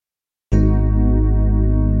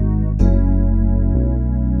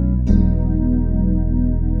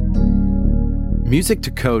Music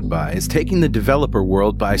to Code By is taking the developer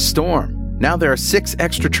world by storm. Now there are 6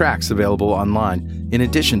 extra tracks available online in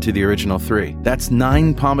addition to the original 3. That's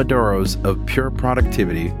 9 Pomodoros of pure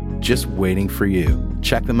productivity just waiting for you.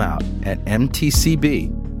 Check them out at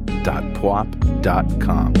mtcb.pwop.com.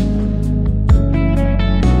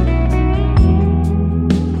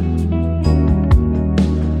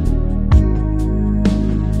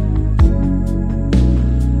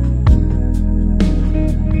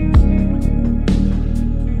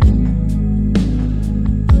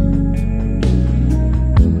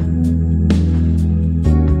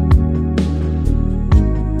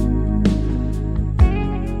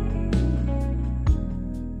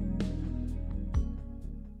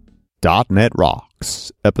 .NET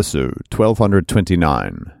Rocks, episode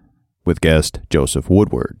 1229, with guest Joseph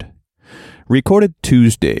Woodward. Recorded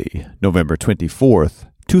Tuesday, November 24th,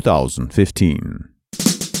 2015.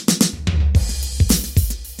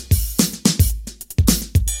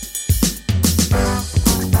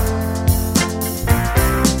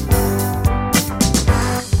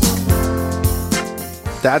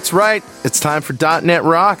 That's right. It's time for .NET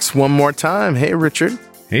Rocks one more time. Hey, Richard.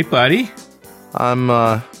 Hey, buddy.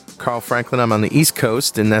 I'm Carl Franklin. I'm on the East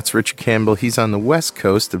Coast, and that's Richard Campbell. He's on the West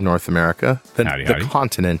Coast of North America, the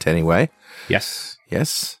continent anyway. Yes.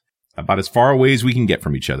 Yes. About as far away as we can get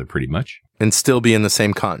from each other, pretty much. And still be in the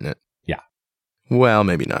same continent. Yeah. Well,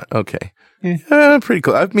 maybe not. Okay. Pretty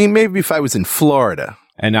cool. I mean, maybe if I was in Florida.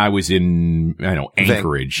 And I was in,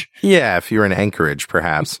 Anchorage. Yeah, if you're in Anchorage,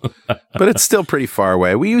 perhaps. But it's still pretty far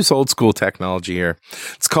away. We use old school technology here.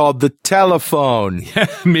 It's called the telephone. Yeah,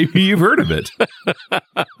 maybe you've heard of it.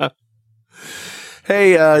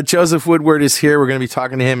 Hey, Joseph Woodward is here. We're going to be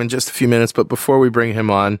talking to him in just a few minutes. But before we bring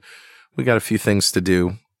him on, we got a few things to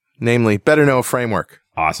do. Namely, better know a framework.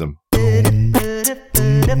 Awesome.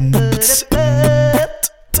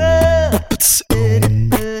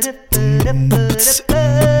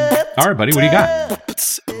 All right, buddy, what do you got?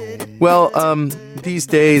 Well, these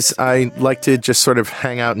days I like to just sort of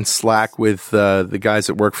hang out and Slack with the guys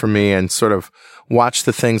that work for me and sort of watch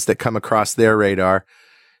the things that come across their radar.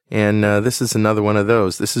 And this is another one of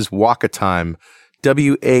those. This is Wakatime,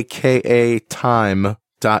 WAKA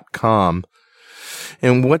time.com.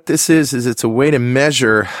 And what this is it's a way to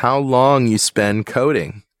measure how long you spend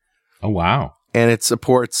coding. Oh, wow. And it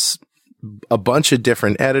supports a bunch of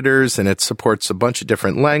different editors, and it supports a bunch of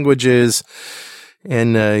different languages.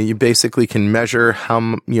 And you basically can measure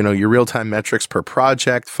how, your real-time metrics per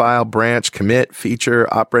project, file, branch, commit, feature,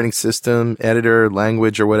 operating system, editor,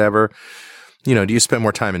 language, or whatever. Do you spend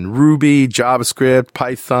more time in Ruby, JavaScript,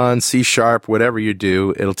 Python, C#, whatever you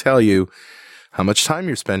do, it'll tell you how much time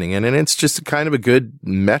you're spending in. And it's just kind of a good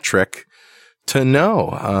metric to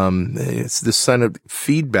know. It's this kind of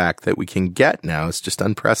feedback that we can get now. It's just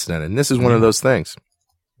unprecedented. And this is one of those things.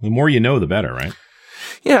 The more you know, the better, right?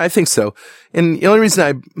 Yeah, I think so. And the only reason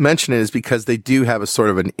I mention it is because they do have a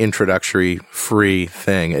sort of an introductory free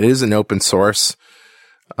thing. It is an open source.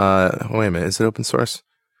 Wait a minute. Is it open source?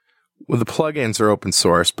 Well, the plugins are open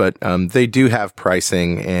source, but they do have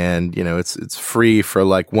pricing, and it's free for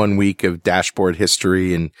like 1 week of dashboard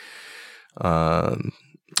history, and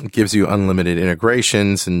it gives you unlimited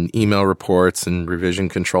integrations and email reports and revision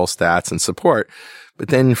control stats and support. But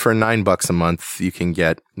then for $9 a month, you can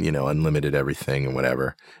get, unlimited everything and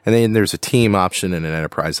whatever. And then there's a team option and an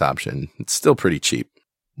enterprise option. It's still pretty cheap.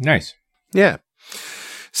 Nice. Yeah.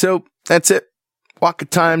 So that's it.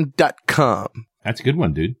 Wakatime.com. That's a good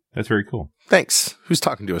one, dude. That's very cool. Thanks. Who's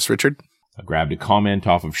talking to us, Richard? I grabbed a comment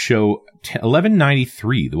off of show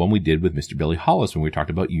 1193, the one we did with Mr. Billy Hollis when we talked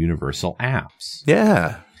about universal apps.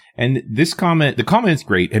 Yeah. And the comment's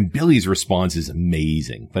great, and Billy's response is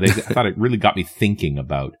amazing. But I thought it really got me thinking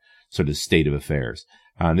about sort of state of affairs.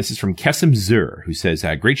 This is from Kesem Zur, who says,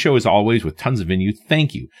 great show as always with tons of value.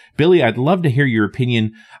 Thank you. Billy, I'd love to hear your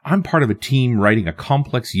opinion. I'm part of a team writing a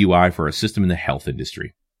complex UI for a system in the health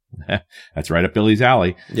industry. That's right up Billy's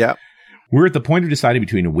alley. Yeah. We're at the point of deciding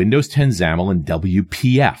between a Windows 10 XAML and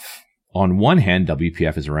WPF. On one hand,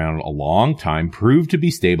 WPF is around a long time, proved to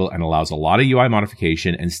be stable, and allows a lot of UI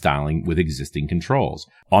modification and styling with existing controls.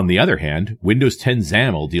 On the other hand, Windows 10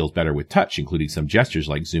 XAML deals better with touch, including some gestures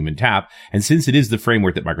like zoom and tap, and since it is the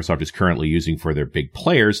framework that Microsoft is currently using for their big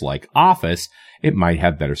players like Office, it might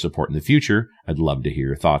have better support in the future. I'd love to hear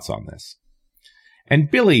your thoughts on this.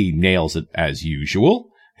 And Billy nails it as usual.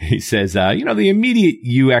 He says, the immediate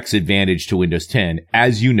UX advantage to Windows 10,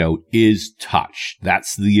 as you note, is touch.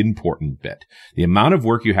 That's the important bit. The amount of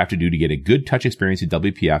work you have to do to get a good touch experience in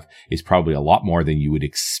WPF is probably a lot more than you would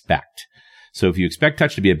expect. So if you expect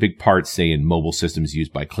touch to be a big part, say in mobile systems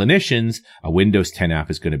used by clinicians, a Windows 10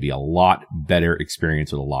 app is going to be a lot better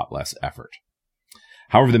experience with a lot less effort.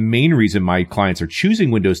 However, the main reason my clients are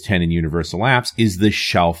choosing Windows 10 and Universal Apps is the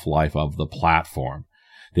shelf life of the platform.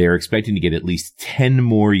 They are expecting to get at least 10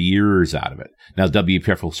 more years out of it. Now,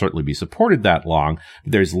 WPF will certainly be supported that long,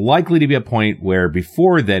 but there's likely to be a point where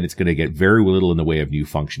before then it's going to get very little in the way of new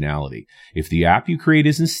functionality. If the app you create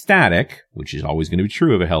isn't static, which is always going to be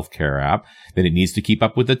true of a healthcare app, then it needs to keep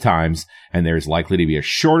up with the times, and there's likely to be a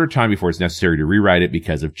shorter time before it's necessary to rewrite it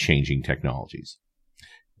because of changing technologies.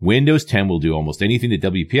 Windows 10 will do almost anything that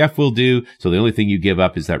WPF will do, so the only thing you give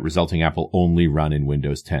up is that resulting app will only run in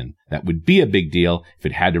Windows 10. That would be a big deal if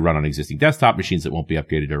it had to run on existing desktop machines that won't be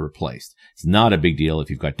upgraded or replaced. It's not a big deal if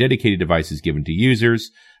you've got dedicated devices given to users,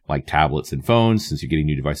 like tablets and phones. Since you're getting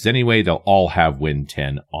new devices anyway, they'll all have Win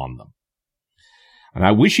 10 on them. And I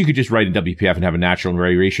wish you could just write in WPF and have a natural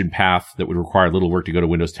migration path that would require little work to go to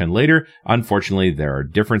Windows 10 later. Unfortunately, there are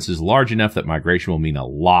differences large enough that migration will mean a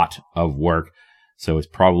lot of work. So it's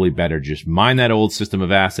probably better just mine that old system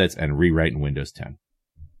of assets and rewrite in Windows 10.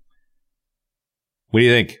 What do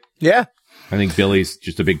you think? Yeah. I think Billy's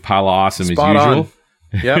just a big pile of awesome Spot as usual.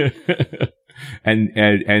 Yep.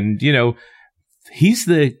 and you know, he's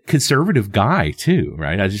the conservative guy too,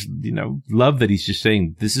 right? I just, love that he's just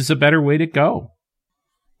saying this is a better way to go.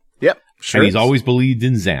 Yep. Sure. And he's always believed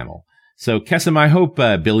in XAML. So, Kesem, I hope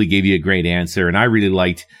Billy gave you a great answer, and I really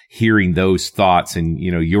liked hearing those thoughts and,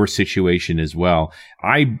 your situation as well.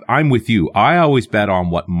 I'm with you. I always bet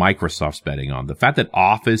on what Microsoft's betting on. The fact that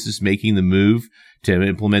Office is making the move to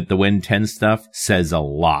implement the Win 10 stuff says a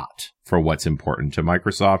lot for what's important to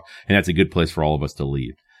Microsoft, and that's a good place for all of us to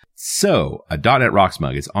lead. So, a .NET Rocks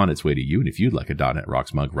mug is on its way to you, and if you'd like a .NET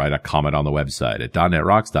Rocks mug, write a comment on the website at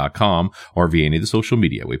 .NETRocks.com or via any of the social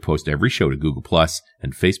media. We post every show to Google Plus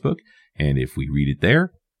and Facebook. And if we read it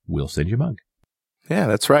there, we'll send you a mug. Yeah,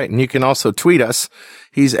 that's right. And you can also tweet us.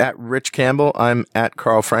 He's at Rich Campbell. I'm at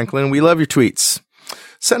Carl Franklin. We love your tweets.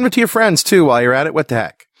 Send them to your friends, too, while you're at it. What the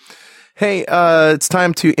heck? Hey, it's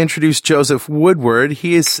time to introduce Joseph Woodward.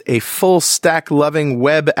 He is a full-stack loving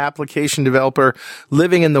web application developer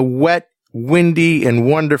living in the wet, windy, and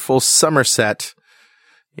wonderful Somerset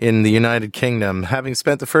in the United Kingdom. Having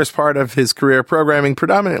spent the first part of his career programming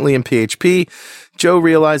predominantly in PHP, Joe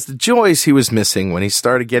realized the joys he was missing when he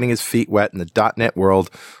started getting his feet wet in the .NET world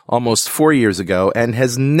almost 4 years ago and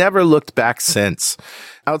has never looked back since.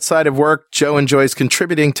 Outside of work, Joe enjoys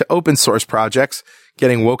contributing to open source projects,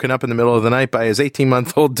 getting woken up in the middle of the night by his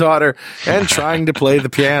 18-month-old daughter, and trying to play the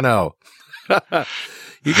piano.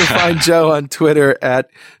 You can find Joe on Twitter at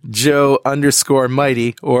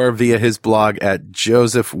Joe_mighty or via his blog at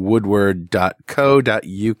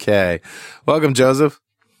josephwoodward.co.uk. Welcome, Joseph.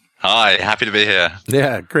 Hi, happy to be here.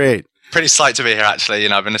 Yeah, great. Pretty psyched to be here, actually.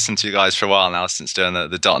 I've been listening to you guys for a while now since doing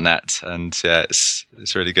the .NET, and yeah, it's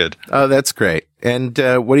really good. Oh, that's great. And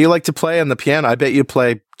what do you like to play on the piano? I bet you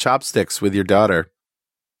play chopsticks with your daughter.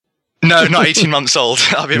 No, not 18 months old.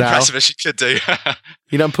 I'll be impressed if she could do.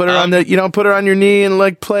 You don't put her on your knee and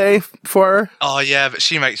like play for her? Oh yeah, but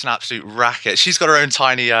she makes an absolute racket. She's got her own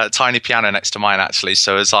tiny piano next to mine, actually.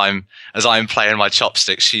 So as I'm playing my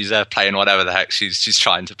chopsticks, she's playing whatever the heck she's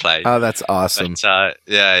trying to play. Oh, that's awesome. But,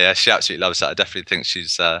 yeah, she absolutely loves it. I definitely think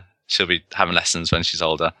she'll be having lessons when she's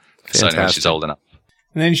older. Fantastic. Certainly when she's old enough.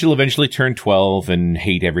 And then she'll eventually turn 12 and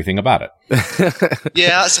hate everything about it.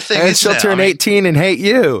 Yeah, that's the thing. And she'll turn 18 and hate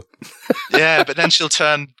you. Yeah, but then she'll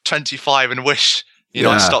turn 25 and wish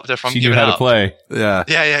it stopped her from she giving knew how up. to play. Yeah,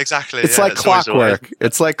 exactly. It's like clockwork.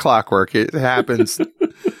 It's like clockwork. It happens.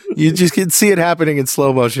 You just can see it happening in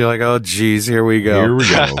slow motion. You're like, oh, geez, here we go. Here we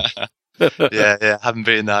go. Yeah. Haven't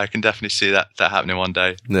been there. I can definitely see that happening one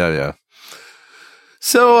day. Yeah.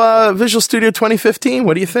 So, Visual Studio 2015,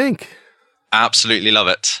 what do you think? Absolutely love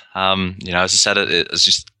it. As I said, it's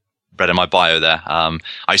just read in my bio there. I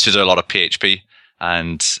used to do a lot of PHP,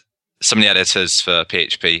 and some of the editors for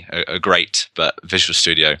PHP are great, but Visual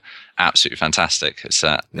Studio, absolutely fantastic. It's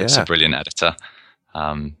a brilliant editor.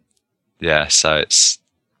 So it's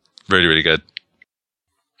really, really good.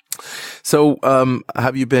 So,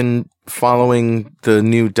 have you been following the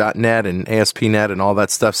new .NET and ASP.NET and all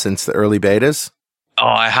that stuff since the early betas? Oh,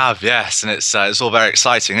 I have, yes, and it's all very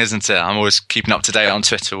exciting, isn't it? I'm always keeping up to date on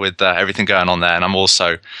Twitter with everything going on there, and I'm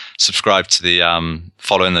also subscribed to the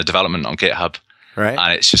following the development on GitHub. Right,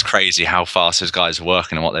 and it's just crazy how fast those guys are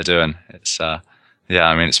working and what they're doing. It's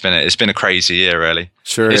it's been a crazy year, really.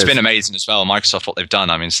 Sure, it's been amazing as well. Microsoft, what they've done.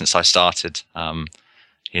 I mean, since I started,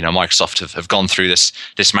 Microsoft have gone through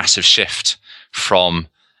this massive shift from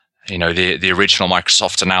the original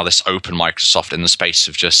Microsoft to now this open Microsoft in the space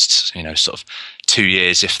of just, sort of 2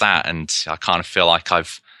 years, if that. And I kind of feel like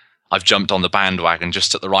I've jumped on the bandwagon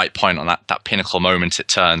just at the right point on that pinnacle moment it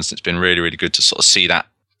turns. It's been really, really good to sort of see that.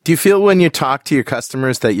 Do you feel when you talk to your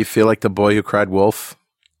customers that you feel like the boy who cried wolf?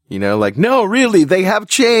 Like, no, really, they have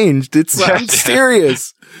changed. I'm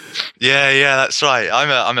serious. Yeah, that's right.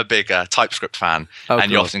 I'm a big TypeScript fan, and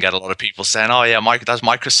cool. You often get a lot of people saying, "Oh yeah, that's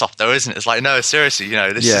Microsoft, though, isn't it?" It's like, no, seriously,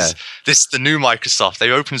 this is the new Microsoft. They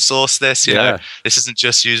open source this. You know, this isn't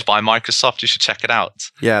just used by Microsoft. You should check it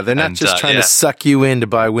out. Yeah, they're not just trying to suck you in to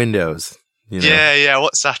buy Windows. Yeah.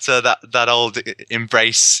 What's that old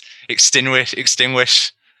embrace,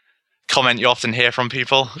 extinguish comment you often hear from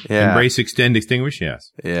people? Embrace, extend, extinguish.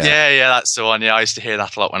 Yes. Yeah, that's the one. Yeah, I used to hear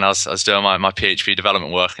that a lot when I was doing my PHP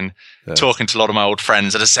development work and talking to a lot of my old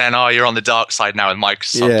friends that are saying, "Oh, you're on the dark side now with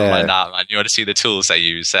Microsoft." I'm like, "Nah, man, you want to see the tools they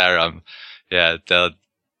use there?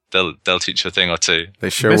 They'll teach you a thing or two." They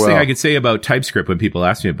sure will. The best thing I could say about TypeScript when people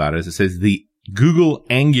ask me about it is it says the Google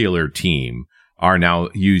Angular team are now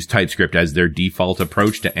use TypeScript as their default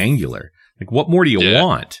approach to Angular. Like, what more do you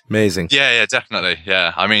want? Amazing. Yeah, definitely.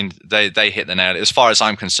 Yeah. I mean, they hit the nail. As far as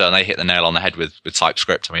I'm concerned, they hit the nail on the head with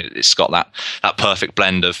TypeScript. I mean, it's got that perfect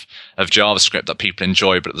blend of JavaScript that people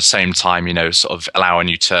enjoy, but at the same time, sort of allowing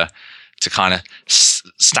you to kind of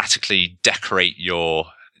statically decorate your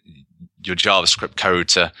JavaScript code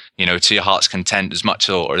to your heart's content as much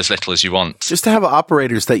or as little as you want. Just to have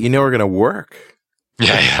operators that are going to work.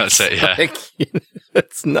 Yeah, that's it. Yeah.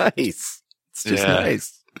 It's nice. It's just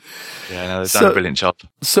nice. Yeah, no, they've done a brilliant job.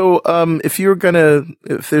 So,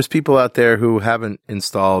 if there's people out there who haven't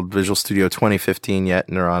installed Visual Studio 2015 yet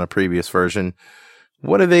and are on a previous version,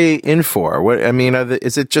 what are they in for?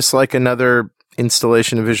 Is it just like another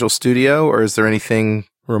installation of Visual Studio, or is there anything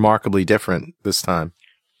remarkably different this time?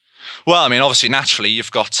 Well, I mean, obviously, naturally,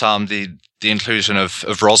 you've got the inclusion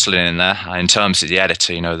of Roslyn in there in terms of the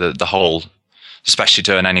editor. The whole, especially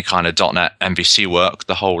doing any kind of .NET MVC work,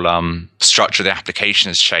 the whole structure of the application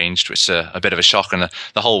has changed, which is a bit of a shock, and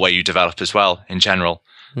the whole way you develop as well in general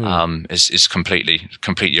is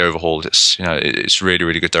completely overhauled. It's it's really,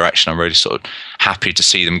 really good direction. I'm really sort of happy to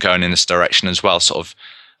see them going in this direction as well. Sort of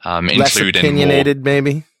less including opinionated, more,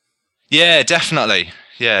 maybe. Yeah, definitely.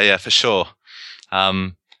 Yeah, for sure.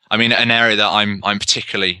 I mean, an area that I'm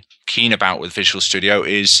particularly keen about with Visual Studio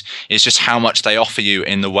is just how much they offer you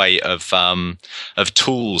in the way of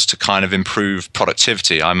tools to kind of improve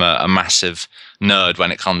productivity. I'm a massive nerd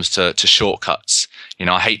when it comes to shortcuts.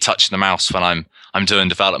 I hate touching the mouse when I'm doing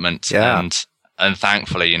development, and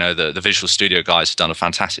thankfully, the Visual Studio guys have done a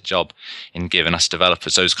fantastic job in giving us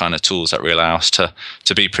developers those kind of tools that really allow us to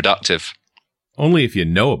be productive. Only if you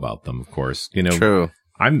know about them, of course. True.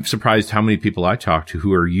 I'm surprised how many people I talk to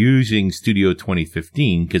who are using Studio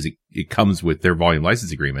 2015 because it comes with their volume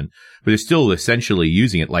license agreement, but they're still essentially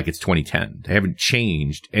using it like it's 2010. They haven't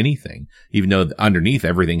changed anything, even though underneath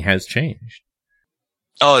everything has changed.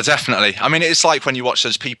 Oh, definitely. I mean, it's like when you watch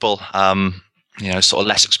those people, sort of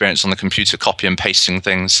less experienced on the computer, copy and pasting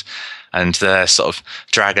things, and they're sort of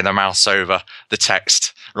dragging their mouse over the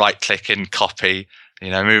text, right-clicking, copy,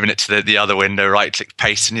 moving it to the other window, right-click,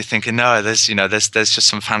 paste, and you're thinking, no, there's just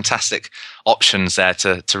some fantastic options there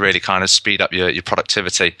to really kind of speed up your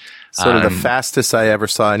productivity. Sort of the fastest I ever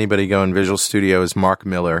saw anybody go in Visual Studio is Mark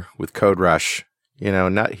Miller with Code Rush.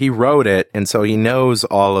 He wrote it, and so he knows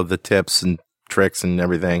all of the tips and tricks and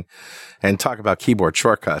everything. And talk about keyboard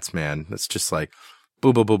shortcuts, man. It's just like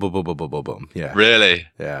boom, boom, boom, boom, boom, boom, boom, boom, boom. Yeah. Really?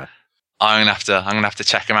 Yeah. I'm gonna have to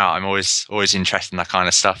check him out. I'm always interested in that kind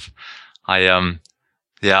of stuff. I've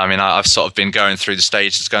sort of been going through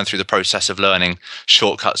the process of learning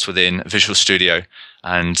shortcuts within Visual Studio,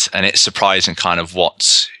 and it's surprising kind of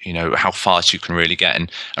how fast you can really get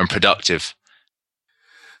and productive.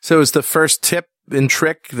 So is the first tip and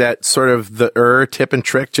trick that sort of the tip and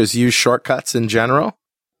trick, just use shortcuts in general?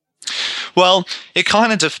 Well, it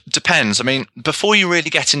kind of depends. I mean, before you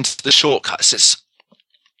really get into the shortcuts,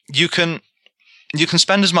 you can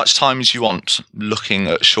spend as much time as you want looking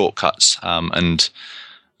at shortcuts, and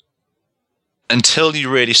until you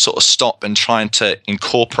really sort of stop and trying to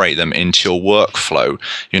incorporate them into your workflow,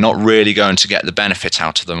 you're not really going to get the benefit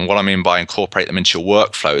out of them. And what I mean by incorporate them into your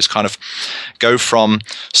workflow is kind of go from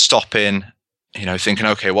stopping, thinking,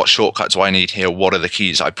 okay, what shortcut do I need here? What are the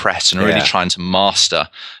keys I press? And really trying to master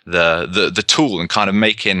the tool and kind of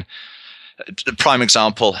making a prime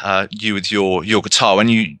example, you with your guitar, when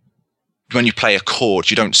you play a chord,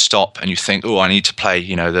 you don't stop and you think, oh, I need to play,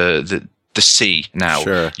 the C now.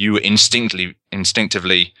 Sure. You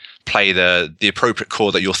instinctively play the appropriate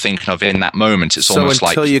chord that you're thinking of in that moment. It's almost so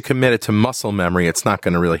until like, you commit it to muscle memory, it's not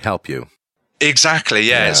going to really help you. Exactly,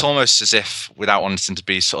 yeah. It's almost as if, without wanting to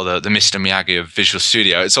be sort of the Mr. Miyagi of Visual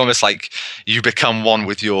Studio, it's almost like you become one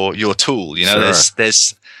with your tool. You know, Sure.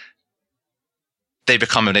 they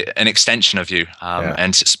become an extension of you,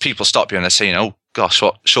 and people stop you and they're saying, "Oh gosh,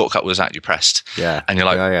 what shortcut was that you pressed?" Yeah, and you're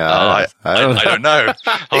like, I don't know.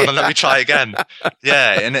 Hold on, let me try again.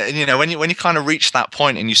 Yeah, and you know, when you kind of reach that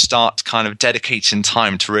point and you start kind of dedicating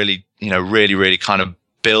time to really, you know, really kind of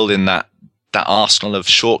build in that arsenal of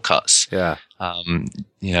shortcuts. Yeah.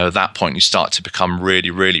 You know, at that point you start to become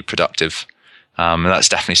really productive. And that's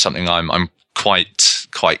definitely something I'm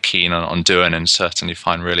quite keen on doing, and certainly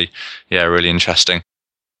find really interesting.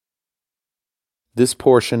 This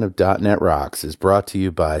portion of .NET Rocks is brought to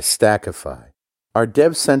you by Stackify. Our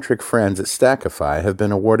dev-centric friends at Stackify have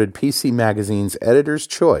been awarded PC Magazine's Editor's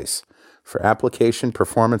Choice for application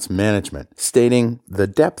performance management, stating the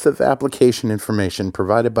depth of application information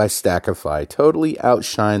provided by Stackify totally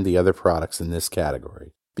outshined the other products in this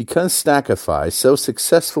category. Because Stackify so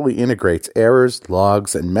successfully integrates errors,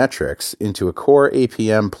 logs, and metrics into a core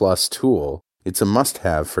APM Plus tool, it's a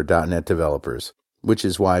must-have for .NET developers, which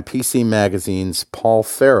is why PC Magazine's Paul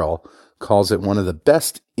Farrell calls it one of the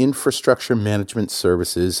best infrastructure management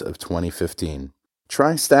services of 2015.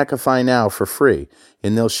 Try Stackify now for free,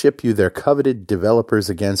 and they'll ship you their coveted Developers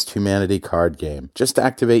Against Humanity card game. Just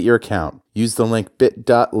activate your account. Use the link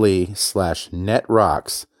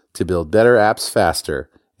bit.ly/netrocks to build better apps faster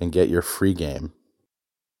and get your free game.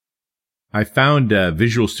 I found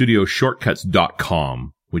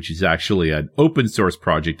visualstudioshortcuts.com, which is actually an open source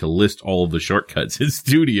project to list all of the shortcuts in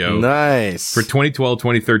Studio. Nice. For 2012,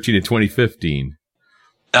 2013, and 2015.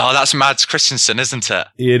 Oh, that's Mads Christensen, isn't it?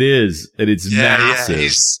 It is. And it's massive. Yeah,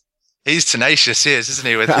 he's tenacious, he is, isn't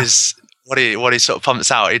he? With his what he sort of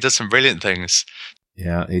pumps out. He does some brilliant things.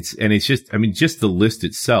 Yeah, it's just the list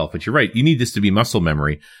itself. But you're right. You need this to be muscle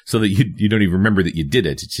memory so that you don't even remember that you did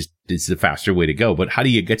it. It's the faster way to go. But how do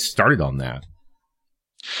you get started on that?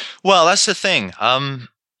 Well, that's the thing.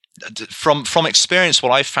 From experience,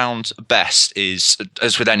 what I found best is,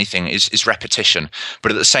 as with anything, is repetition.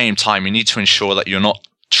 But at the same time, you need to ensure that you're not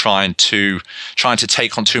trying to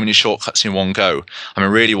take on too many shortcuts in one go. I mean,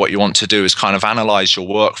 really what you want to do is kind of analyze your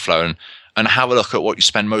workflow and have a look at what you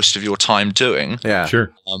spend most of your time doing. Yeah,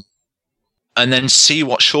 sure. And then see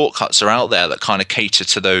what shortcuts are out there that kind of cater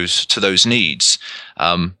to those needs.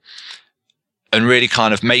 And really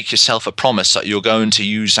kind of make yourself a promise that you're going to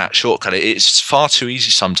use that shortcut. It's far too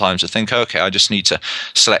easy sometimes to think, okay, I just need to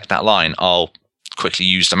select that line. I'll quickly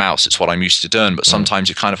use the mouse. It's what I'm used to doing. But sometimes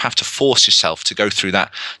you kind of have to force yourself to go through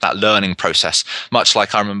that learning process. Much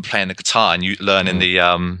like I remember playing the guitar and you learning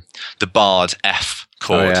the barred F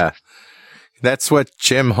chord. Oh, yeah. That's what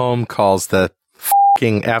Jim Holm calls the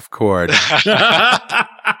f***ing F chord. I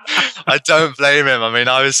don't blame him. I mean,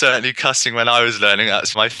 I was certainly cussing when I was learning that.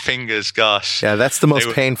 So my fingers, gosh. Yeah, that's the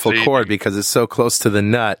most painful chord because it's so close to the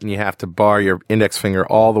nut and you have to bar your index finger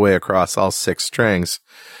all the way across all 6 strings.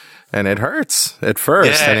 And it hurts at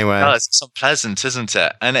first, anyway. No, it's unpleasant, isn't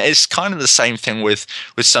it? And it's kind of the same thing with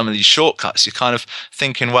some of these shortcuts. You're kind of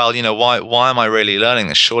thinking, well, you know, why am I really learning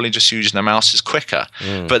this? Surely just using the mouse is quicker.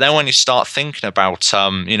 But then when you start thinking about,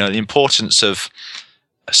 you know, the importance of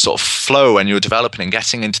sort of flow when you're developing and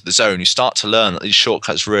getting into the zone, you start to learn that these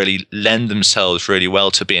shortcuts really lend themselves really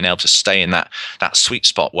well to being able to stay in that sweet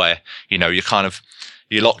spot where, you know, you're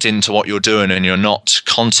locked into what you're doing and you're not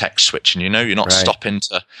context switching, you know, you're not stopping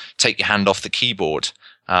to take your hand off the keyboard.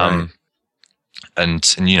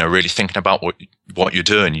 And you know, really thinking about what you're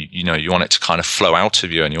doing. You know, you want it to kind of flow out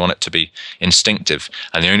of you and you want it to be instinctive.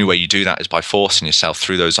 And the only way you do that is by forcing yourself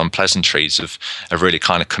through those unpleasantries of really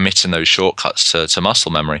kind of committing those shortcuts to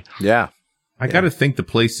muscle memory. Yeah. I got to think the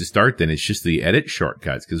place to start then is just the edit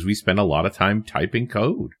shortcuts because we spend a lot of time typing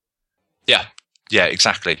code. Yeah,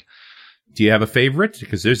 exactly. Do you have a favorite?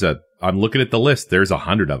 Because I'm looking at the list. There's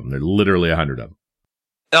 100 of them. There's literally 100 of them.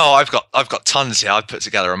 Oh, I've got tons here. I've put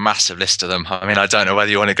together a massive list of them. I mean, I don't know whether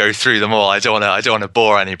you want to go through them all. I don't want to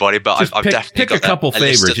bore anybody, but I've definitely got a couple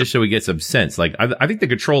favorites just so we get some sense. Like I think the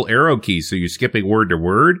control arrow key, so you're skipping word to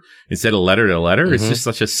word instead of letter to letter. It's just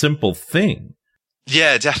such a simple thing.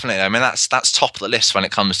 Yeah, definitely. I mean, that's top of the list when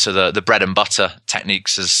it comes to the bread and butter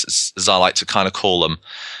techniques, as I like to kind of call them.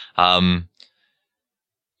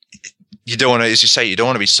 You don't want to, as you say, you don't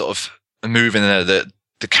want to be sort of moving the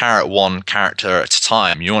carrot one character at a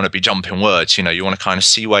time. You want to be jumping words. You know, you want to kind of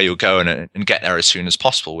see where you're going and get there as soon as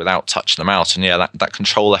possible without touching them out. And that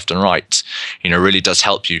control left and right, you know, really does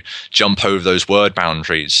help you jump over those word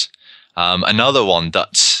boundaries. Another one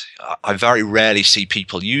that I very rarely see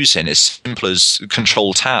people using is simple as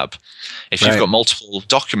Control Tab. If you've got multiple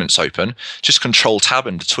documents open, just Control Tab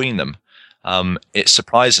in between them. It's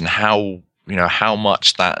surprising how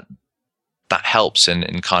much that helps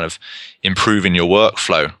in kind of improving your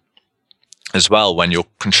workflow as well when you're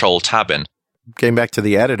Control Tabbing. Getting back to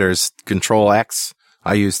the editors, Control X,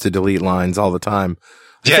 I used to delete lines all the time.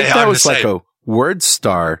 I think that was like a word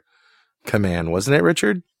star command, wasn't it,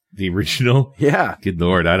 Richard? The original? Yeah. Good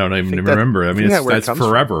Lord, I don't even remember. I mean, that's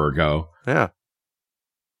forever ago. Yeah.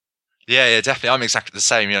 Yeah, definitely. I'm exactly the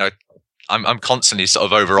same. I'm constantly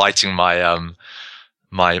sort of overwriting my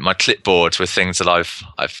my clipboard with things that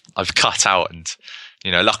I've cut out, and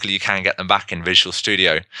luckily you can get them back in Visual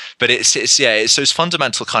Studio. But it's those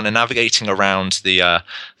fundamental kind of navigating around the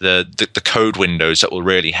code windows that will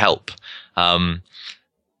really help.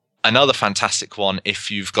 Another fantastic one,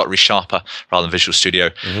 if you've got Resharper rather than Visual Studio,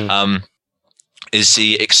 is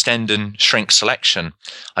the extend and shrink selection.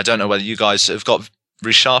 I don't know whether you guys have got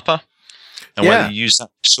Resharper and whether you use that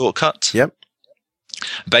shortcut. Yep.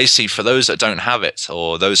 Basically, for those that don't have it,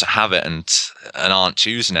 or those that have it and aren't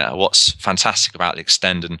using it, what's fantastic about the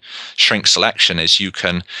extend and shrink selection is you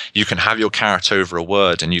can have your character over a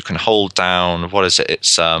word, and you can hold down,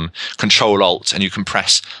 it's Control Alt, and you can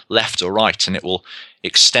press left or right, and it will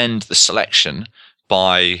extend the selection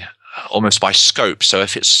almost by scope. So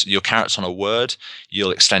if it's your character's on a word, you'll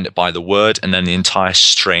extend it by the word and then the entire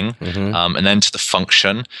string, and then to the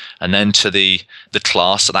function, and then to the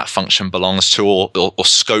class that function belongs to, or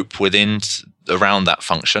scope around that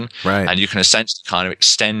function. Right. And you can essentially kind of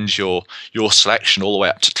extend your selection all the way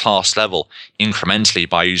up to class level incrementally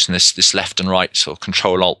by using this left and right, or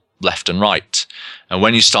Control Alt left and right. And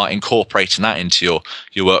when you start incorporating that into your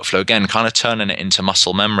workflow, again, kind of turning it into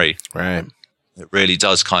muscle memory. Right. It really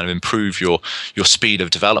does kind of improve your speed of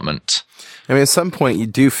development. I mean, at some point you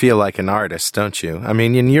do feel like an artist, don't you? I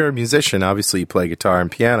mean, you're a musician, obviously you play guitar and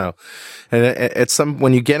piano. And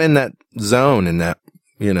when you get in that zone and that,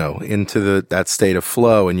 into that state of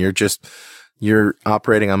flow, and you're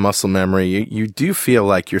operating on muscle memory, you do feel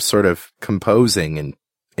like you're sort of composing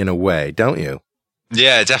in a way, don't you?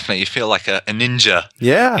 Yeah, definitely. You feel like a ninja.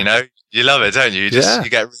 Yeah. You love it, don't you? You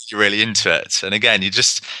get really, really into it. And again, you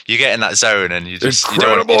get in that zone, and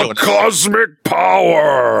incredible, you don't cosmic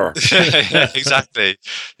power. Yeah, exactly.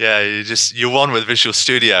 Yeah, you're one with Visual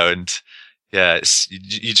Studio, and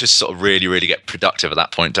you just sort of really, really get productive at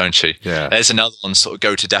that point, don't you? Yeah. There's another one, sort of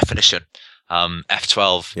go to definition,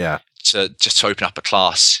 F12. Yeah. To open up a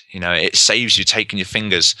class, it saves you taking your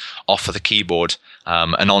fingers off of the keyboard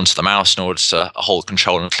and onto the mouse in order to hold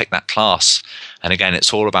control and click that class. And again,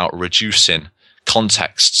 it's all about reducing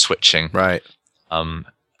context switching, right? And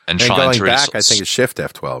trying going to really back. I think it's Shift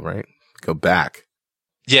F12, right? Go back.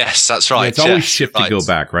 Yes, that's right. Yeah, it's always Shift to go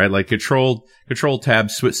back, right? Like Control Tab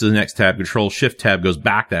switches to the next tab. Control Shift Tab goes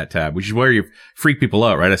back that tab, which is where you freak people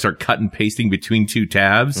out, right? I start cutting pasting between two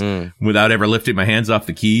tabs without ever lifting my hands off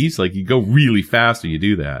the keys. Like, you go really fast when you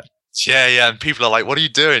do that. Yeah. And people are like, "What are you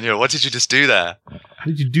doing? What did you just do there? How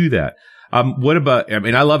did you do that?" What about? I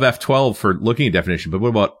mean, I love F12 for looking at definition, but what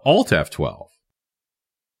about Alt F12?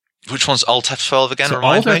 Which one's Alt F12 again? So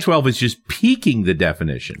Alt F12 is just peaking the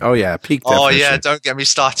definition. Oh yeah, peak definition. Oh yeah, don't get me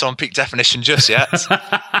started on peak definition just yet.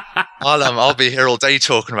 I'll be here all day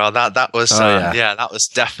talking about that. That was that was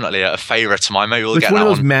definitely a favorite of mine. Maybe we'll get that one. It's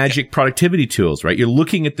one of those magic productivity tools, right? You're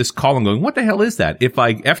looking at this column going, "What the hell is that?" If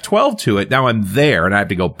I F12 to it, now I'm there and I have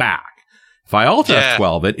to go back. If I Alt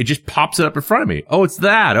F12 it just pops it up in front of me. Oh, it's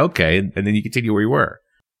that. Okay. And then you continue where you were.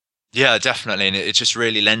 Yeah, definitely. And it just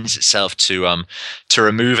really lends itself to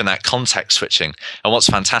removing that context switching. And what's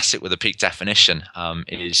fantastic with the peak definition,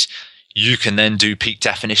 is you can then do peak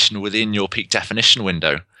definition within your peak definition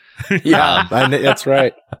window. Yeah, that's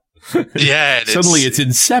right. Yeah. Suddenly it's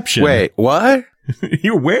Inception. Wait, what?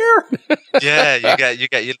 You're where? Yeah, you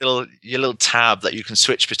get your little tab that you can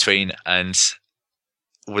switch between, and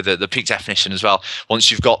with the peak definition as well.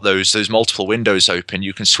 Once you've got those multiple windows open,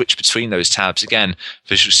 you can switch between those tabs. Again,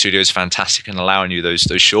 Visual Studio is fantastic in allowing you those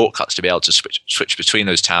shortcuts to be able to switch between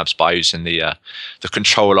those tabs by using the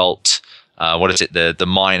Control Alt, the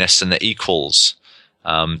minus and the equals,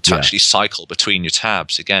 to actually cycle between your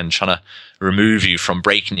tabs. Again, trying to remove you from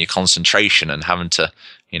breaking your concentration and having to,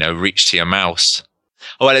 reach to your mouse.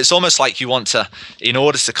 Well, it's almost like you want to, in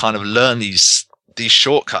order to kind of learn these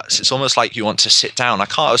shortcuts, it's almost like you want to sit down.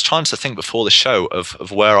 I was trying to think before the show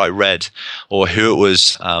of where I read or who it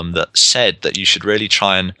was that said that you should really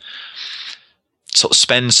try and sort of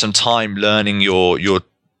spend some time learning your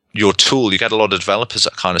your tool, you get a lot of developers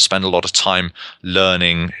that kind of spend a lot of time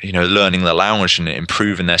learning the language and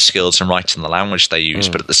improving their skills and writing the language they use.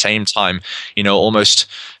 But at the same time, almost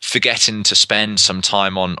forgetting to spend some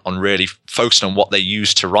time on really focusing on what they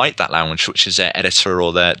use to write that language, which is their editor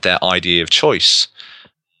or their IDE of choice.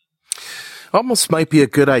 Almost might be a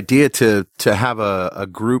good idea to have a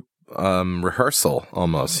group rehearsal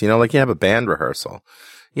almost, like you have a band rehearsal.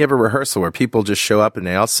 You have a rehearsal where people just show up and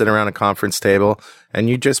they all sit around a conference table and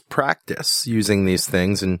you just practice using these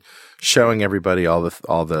things and showing everybody all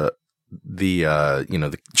the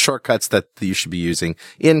shortcuts that you should be using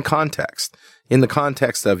in the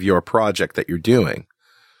context of your project that you're doing.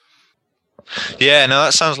 Yeah, no,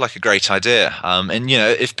 that sounds like a great idea. And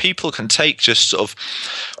if people can take just sort of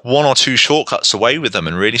one or two shortcuts away with them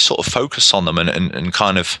and really sort of focus on them and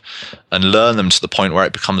kind of learn them to the point where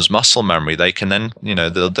it becomes muscle memory, they can then,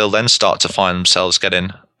 they'll then start to find themselves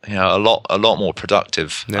getting, a lot more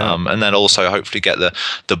productive. Yeah. And then also hopefully get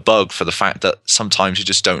the bug for the fact that sometimes you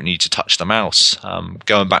just don't need to touch the mouse.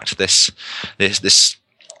 Going back to this, it was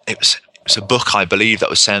a book, I believe,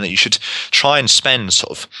 that was saying that you should try and spend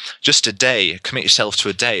sort of just a day, commit yourself to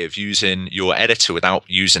a day of using your editor without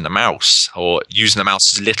using the mouse, or using the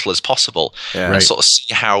mouse as little as possible, and sort of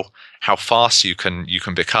see how fast you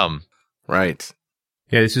can become. Right.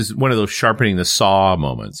 Yeah, this is one of those sharpening the saw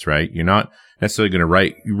moments, right? You're not necessarily going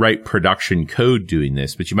to write production code doing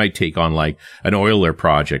this, but you might take on like an Euler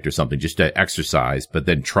project or something just to exercise, but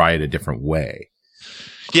then try it a different way.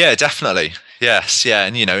 Yeah, definitely. Yes, yeah,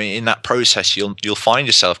 and in that process, you'll find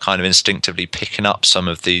yourself kind of instinctively picking up some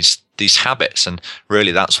of these habits, and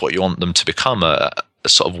really, that's what you want them to become, a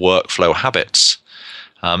sort of workflow habits.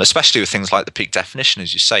 Especially with things like the peak definition,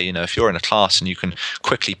 as you say, if you're in a class and you can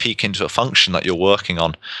quickly peek into a function that you're working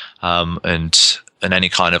on, and any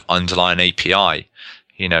kind of underlying API,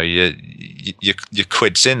 your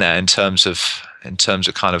quid's in there in terms of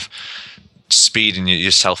kind of speeding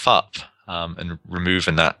yourself up. And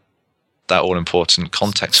removing that all important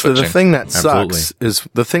context switching. So the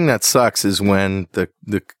thing that sucks is when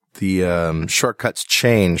the shortcuts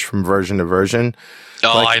change from version to version.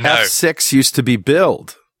 Oh, like I know. F6 used to be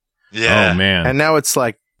build. Yeah. Oh man. And now it's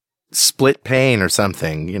like split pane or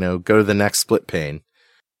something. Go to the next split pane.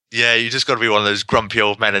 Yeah, you just got to be one of those grumpy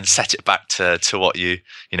old men and set it back to what you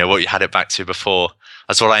had it back to before.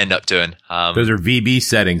 That's what I end up doing. Those are VB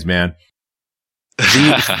settings, man.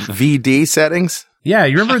 VD settings? Yeah,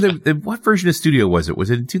 you remember what version of Studio was it?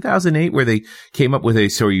 Was it in 2008 where they came up with a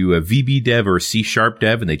VB dev or C#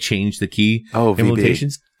 dev and they changed the key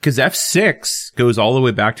implementations? Because F6 goes all the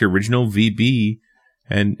way back to original VB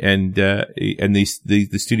and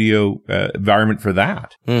the Studio environment for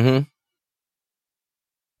that. Mm-hmm.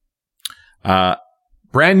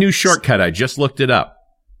 Brand new shortcut. I just looked it up.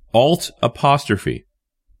 Alt'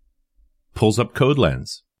 pulls up Code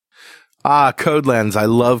Lens. Code Lens. I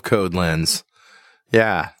love Code Lens.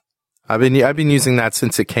 Yeah. I've been using that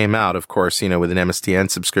since it came out, of course, with an MSDN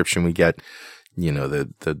subscription we get,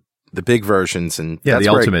 the big versions, and the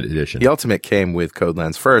Ultimate edition. The Ultimate came with Code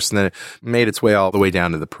Lens first, and then it made its way all the way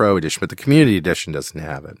down to the Pro edition, but the Community edition doesn't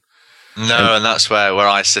have it. No, and that's where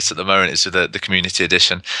I sit at the moment, is with the Community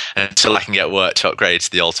edition, until I can get work to upgrade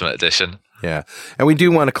to the Ultimate edition. Yeah. And we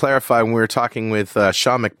do want to clarify, when we were talking with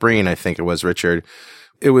Sean McBreen, I think it was, Richard,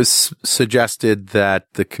 it was suggested that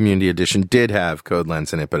the Community edition did have Code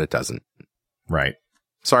Lens in it, but it doesn't. Right.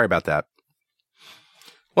 Sorry about that.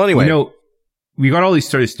 Well, anyway. We got all these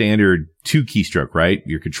sort of standard 2 keystroke, right?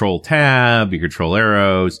 Your control tab, your control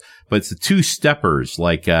arrows, but it's the 2 steppers,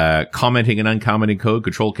 like commenting and uncommenting code,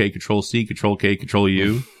 control K, control C, control K, control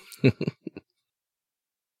U.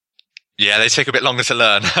 Yeah, they take a bit longer to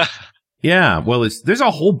learn. Yeah, well, there's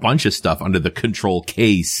a whole bunch of stuff under the control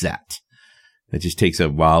K set. It just takes a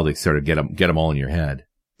while to sort of get them all in your head.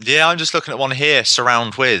 Yeah, I'm just looking at one here,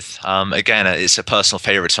 Surround With. Again, it's a personal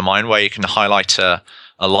favorite of mine, where you can highlight a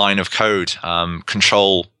line of code,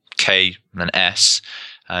 Control K and an S,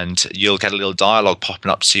 and you'll get a little dialog popping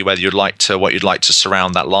up to see whether what you'd like to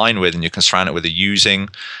surround that line with, and you can surround it with a using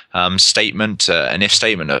statement, an if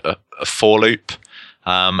statement, a for loop.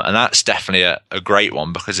 And that's definitely a great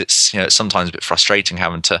one, because it's sometimes a bit frustrating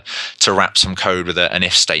having to wrap some code with an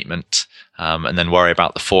if statement. And then worry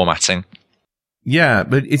about the formatting. Yeah,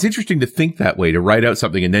 but it's interesting to think that way, to write out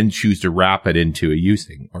something and then choose to wrap it into a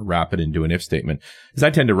using or wrap it into an if statement. Because I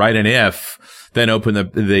tend to write an if, then open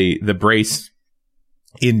the brace,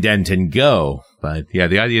 indent, and go. But yeah,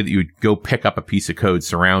 the idea that you would go pick up a piece of code,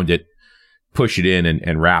 surround it, push it in,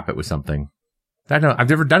 and wrap it with something. I've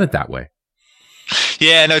never done it that way.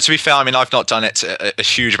 Yeah, no, to be fair, I mean, I've not done it a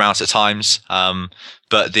huge amount of times.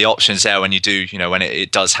 But the option's there when you do, when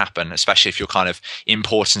it does happen, especially if you're kind of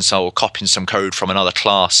importing or copying some code from another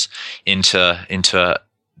class into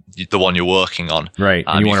the one you're working on. Right.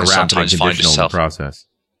 And you want to wrap it in conditional process.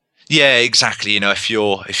 Yeah, exactly. If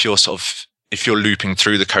you're looping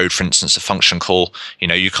through the code, for instance, a function call,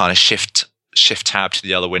 you kind of shift tab to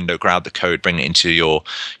the other window, grab the code, bring it into your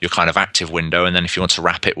kind of active window. And then if you want to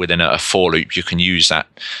wrap it within a for loop, you can use that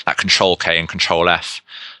control K and control F.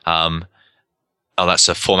 That's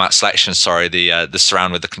a format selection. Sorry, the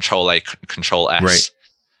surround with the control A, control S.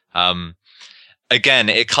 Right. Again,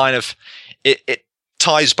 it kind of it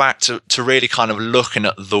ties back to really kind of looking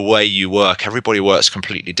at the way you work. Everybody works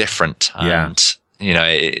completely different, and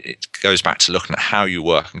it goes back to looking at how you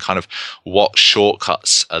work and kind of what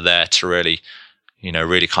shortcuts are there to really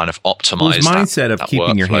kind of optimize. This mindset of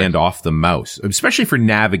keeping your hand off the mouse, especially for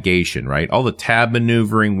navigation, right? All the tab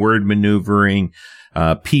maneuvering, word maneuvering,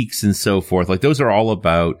 peaks and so forth. Like those are all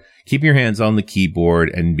about keeping your hands on the keyboard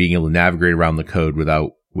and being able to navigate around the code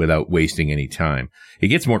without wasting any time. It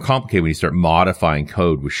gets more complicated when you start modifying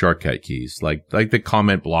code with shortcut keys, like the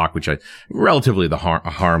comment block, which relatively a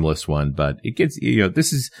harmless one, but it gets,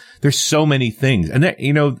 there's so many things. And that,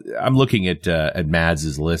 I'm looking at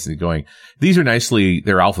Mads's list and going, these are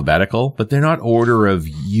they're alphabetical, but they're not order of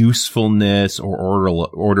usefulness or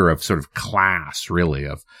order of sort of class, really,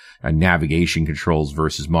 of navigation controls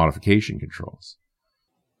versus modification controls.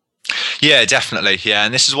 Yeah, definitely. Yeah.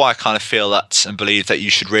 And this is why I kind of feel that and believe that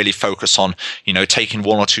you should really focus on, taking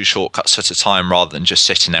one or two shortcuts at a time rather than just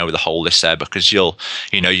sitting there with a whole list there, because you're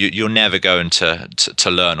never going to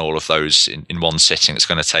learn all of those in one sitting. It's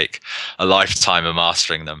going to take a lifetime of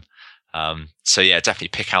mastering them. So yeah, definitely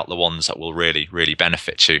pick out the ones that will really, really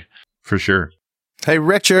benefit you. For sure. Hey,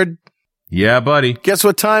 Richard. Yeah, buddy. Guess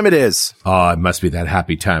what time it is? Oh, it must be that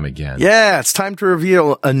happy time again. Yeah, it's time to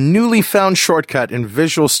reveal a newly found shortcut in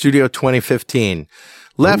Visual Studio 2015.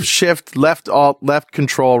 Left shift, left alt, left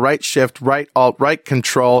control, right shift, right alt, right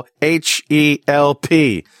control,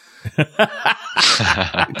 HELP.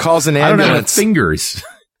 Calls an ambulance. I don't have fingers.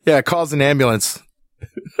 Yeah, it calls an ambulance.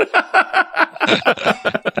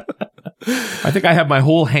 I think I have my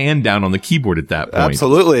whole hand down on the keyboard at that point.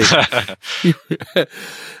 Absolutely.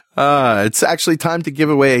 It's actually time to give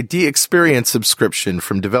away a D-Experience subscription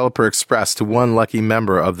from Developer Express to one lucky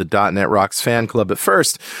member of the .NET Rocks fan club. But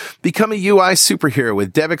first, become a UI superhero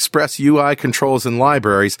with DevExpress UI controls and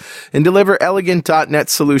libraries and deliver elegant .NET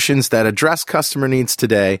solutions that address customer needs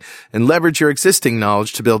today and leverage your existing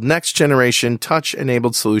knowledge to build next-generation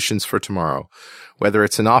touch-enabled solutions for tomorrow. Whether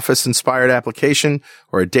it's an Office-inspired application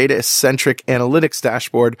or a data-centric analytics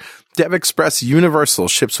dashboard, DevExpress Universal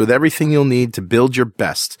ships with everything you'll need to build your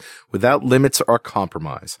best without limits or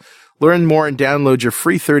compromise. Learn more and download your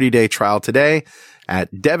free 30-day trial today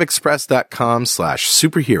at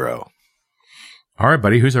devexpress.com/superhero. All right,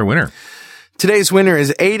 buddy. Who's our winner? Today's winner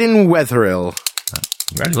is Aiden Wetherill.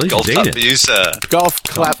 Congratulations, Golf Aiden. clap for you, sir. Golf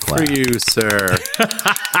clap for you, sir.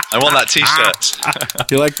 I want that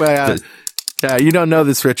t-shirt. You like my... Yeah, you don't know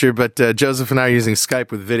this, Richard, but Joseph and I are using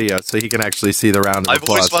Skype with video, so he can actually see the round of applause. I've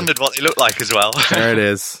always wondered what they look like as well. There it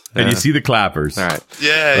is. And you see the clappers. All right.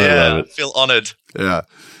 Yeah. I feel honored. Yeah.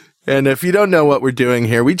 And if you don't know what we're doing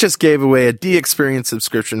here, we just gave away a D-Experience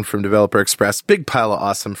subscription from Developer Express. Big pile of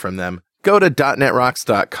awesome from them. Go to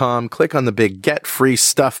 .NETRocks.com, click on the big Get Free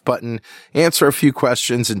Stuff button, answer a few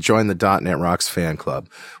questions, and join the .NET Rocks fan club.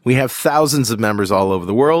 We have thousands of members all over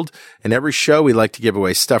the world, and every show we like to give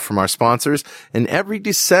away stuff from our sponsors, and every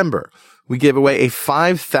December we give away a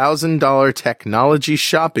 $5,000 technology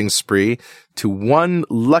shopping spree to one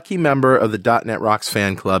lucky member of the .NET Rocks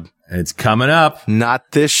fan club. It's coming up.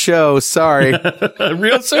 Not this show, sorry.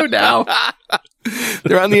 Real soon now.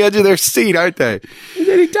 They're on the edge of their seat, aren't they? It's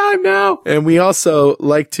any time now. And we also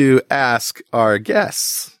like to ask our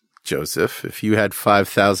guests, Joseph, if you had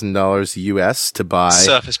 $5,000 US to buy...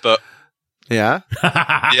 Surface Book. Yeah?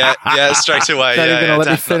 yeah, straight away. You're going to let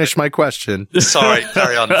me finish my question. Sorry,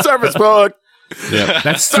 carry on. Surface Book! Yeah.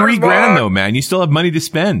 That's $3,000 though, man. You still have money to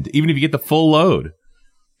spend, even if you get the full load.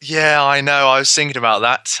 Yeah, I know. I was thinking about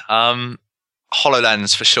that.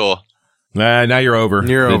 HoloLens for sure. Now you're over.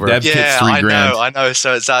 You're over. Dev kit's $3,000. I know.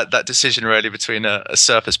 So it's that decision really between a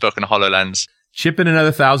Surface Book and a HoloLens. Chip in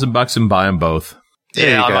another $1,000 and buy them both.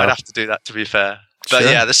 Yeah, I might have to do that, to be fair. But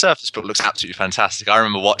Sure. yeah, the Surface Book looks absolutely fantastic. I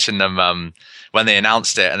remember watching them when they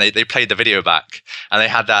announced it, and they played the video back, and they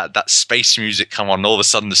had that space music come on, and all of a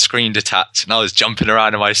sudden the screen detached, and I was jumping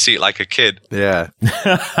around in my seat like a kid. Yeah.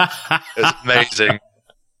 It was amazing.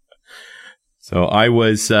 So I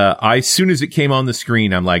was, as soon as it came on the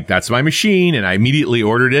screen, I'm like, that's my machine. And I immediately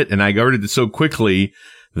ordered it. And I ordered it so quickly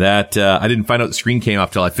that I didn't find out the screen came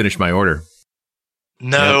off till I finished my order.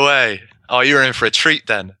 No way. Oh, you were in for a treat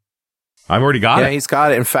then. I've already got it. Yeah, he's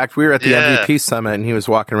got it. In fact, we were at the MVP Summit, and he was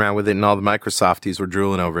walking around with it, and all the Microsofties were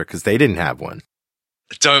drooling over it because they didn't have one.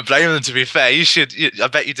 Don't blame them, to be fair. I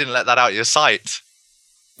bet you didn't let that out your sight.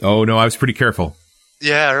 Oh, no, I was pretty careful.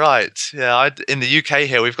 Yeah, right. Yeah, in the UK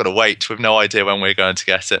here, we've got to wait. We've no idea when we're going to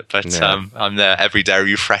get it. But I'm there every day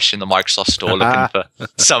refreshing the Microsoft store looking for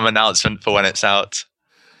some announcement for when it's out.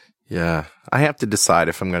 Yeah, I have to decide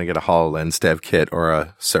if I'm going to get a HoloLens dev kit or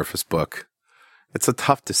a Surface Book. It's a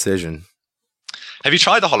tough decision. Have you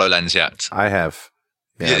tried the HoloLens yet? I have.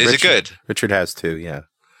 Yeah, is it good? Richard has too, yeah.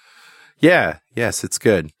 Yeah, yes, it's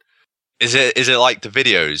good. Is it like the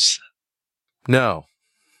videos? No.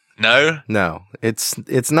 No? No.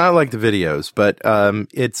 It's not like the videos, but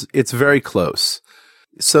it's very close.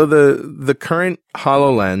 So the current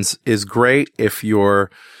HoloLens is great if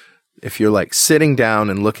you're like sitting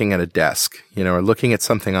down and looking at a desk, or looking at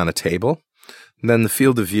something on a table, then the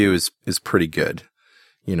field of view is pretty good.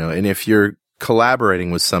 And if you're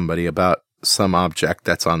collaborating with somebody about some object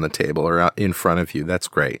that's on the table or out in front of you, that's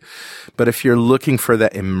great. But if you're looking for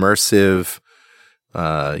that immersive,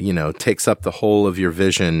 takes up the whole of your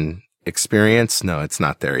vision experience, no, it's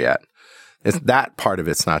not there yet. That part of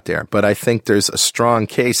it's not there. But I think there's a strong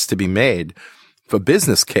case to be made, a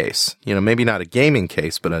business case, maybe not a gaming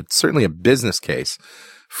case, but certainly a business case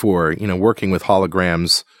for, working with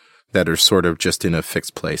holograms that are sort of just in a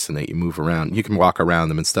fixed place and that you move around. You can walk around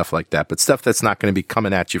them and stuff like that, but stuff that's not going to be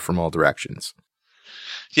coming at you from all directions.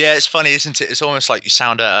 Yeah, it's funny, isn't it? It's almost like you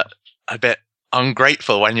sound a bit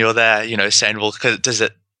ungrateful when you're there, saying, well, does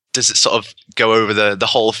it sort of go over the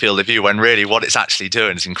whole field of view when really what it's actually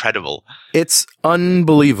doing is incredible? It's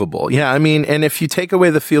unbelievable. Yeah, I mean, and if you take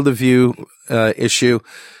away the field of view issue,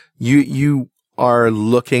 you are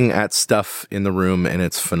looking at stuff in the room and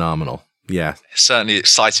it's phenomenal. Yeah. It's certainly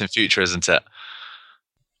exciting future, isn't it?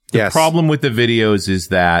 The problem with the videos is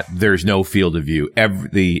that there's no field of view.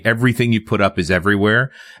 Everything you put up is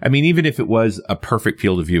everywhere. I mean, even if it was a perfect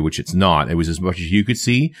field of view, which it's not, it was as much as you could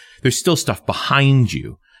see, there's still stuff behind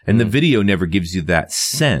you. And the video never gives you that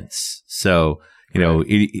sense. So,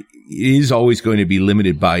 it is always going to be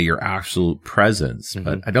limited by your absolute presence. Mm-hmm.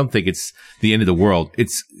 But I don't think it's the end of the world.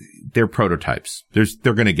 They're prototypes.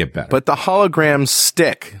 They're going to get better. But the holograms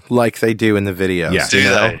stick like they do in the videos. Yeah. Do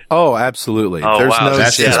they? Oh, absolutely. Oh, There's wow.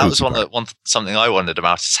 That was something I wondered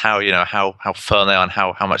about is how firm they are and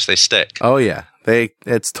how much they stick. Oh, yeah.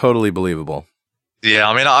 It's totally believable. Yeah.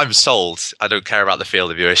 I mean, I'm sold. I don't care about the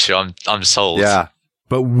field of view issue. I'm sold. Yeah.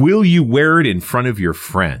 But will you wear it in front of your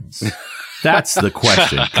friends? That's the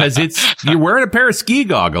question. Because you're wearing a pair of ski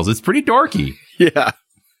goggles. It's pretty dorky. Yeah.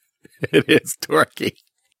 It is dorky.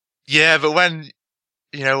 Yeah, but when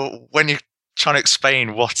you're trying to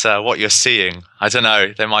explain what you're seeing, I don't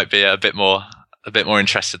know, they might be a bit more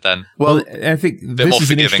interested then. Well, I think this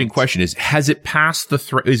is an interesting question: has it passed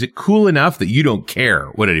the is it cool enough that you don't care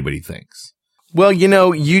what anybody thinks? Well,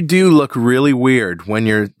 you do look really weird when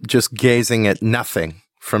you're just gazing at nothing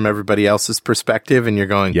from everybody else's perspective, and you're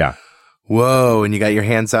going, yeah. Whoa, and you got your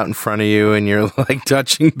hands out in front of you and you're like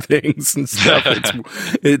touching things and stuff.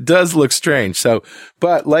 It does look strange. So,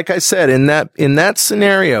 but like I said, in that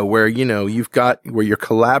scenario where, where you're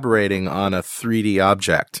collaborating on a 3D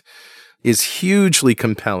object is hugely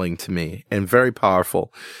compelling to me and very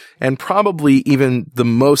powerful and probably even the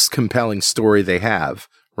most compelling story they have,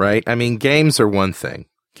 right? I mean, games are one thing.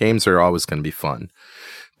 Games are always going to be fun,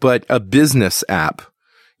 but a business app,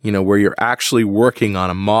 where you're actually working on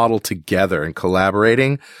a model together and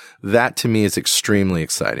collaborating, that to me is extremely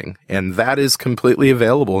exciting. And that is completely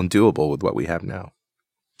available and doable with what we have now.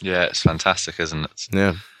 Yeah, it's fantastic, isn't it?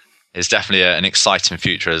 Yeah. It's definitely an exciting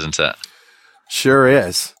future, isn't it? Sure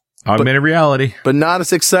is. Augmented reality. But not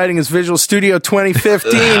as exciting as Visual Studio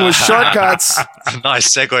 2015 with shortcuts.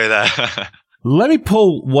 Nice segue there. Let me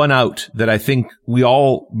pull one out that I think we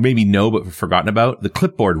all maybe know but have forgotten about, the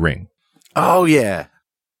clipboard ring. Oh, yeah.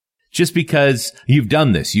 Just because you've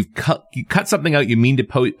done this, you cut something out you mean to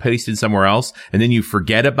paste in somewhere else, and then you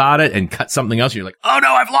forget about it and cut something else, and you're like, oh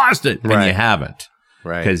no, I've lost it. Right. And you haven't.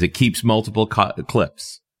 Right. Because it keeps multiple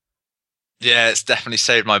clips. Yeah, it's definitely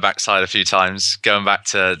saved my backside a few times. Going back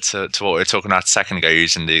to what we were talking about a second ago,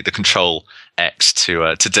 using the Control X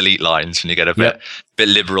to delete lines when you get a bit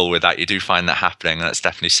liberal with that. You do find that happening, and that's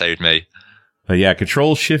definitely saved me. Yeah,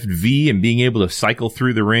 Control Shift V and being able to cycle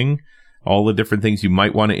through the ring, all the different things you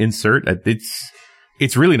might want to insert.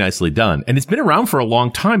 It's really nicely done. And it's been around for a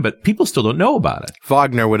long time, but people still don't know about it.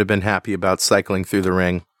 Wagner would have been happy about cycling through the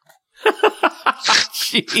ring.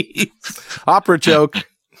 Jeez. Opera joke.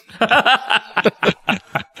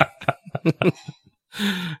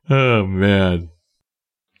 Oh, man.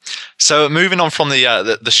 So moving on from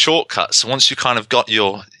the shortcuts, once you kind of got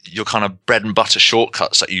your kind of bread and butter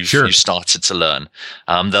shortcuts that you started to learn,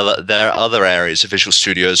 there are other areas of Visual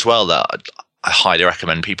Studio as well that I highly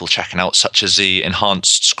recommend people checking out, such as the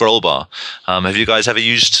enhanced scroll bar. Have you guys ever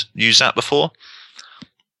used that before?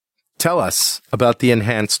 Tell us about the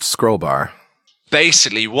enhanced scroll bar.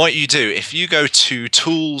 Basically, what you do, if you go to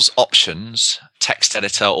Tools, Options, Text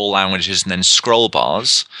Editor, All Languages, and then Scroll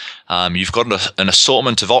Bars, you've got an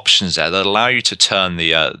assortment of options there that allow you to turn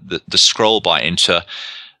the scroll bar into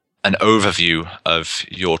an overview of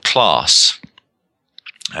your class.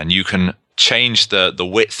 And you can change the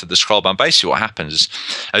width of the scroll bar. And basically what happens is,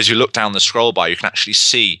 as you look down the scroll bar, you can actually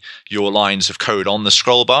see your lines of code on the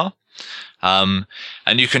scroll bar. And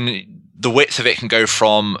the width of it can go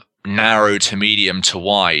from narrow to medium to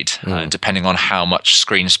wide, depending on how much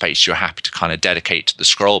screen space you're happy to kind of dedicate to the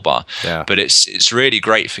scroll bar. Yeah. But it's really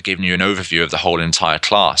great for giving you an overview of the whole entire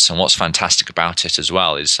class. And what's fantastic about it as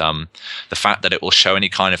well is the fact that it will show any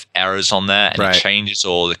kind of errors on there, any changes,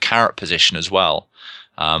 or the caret position as well.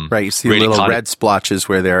 You see really little red splotches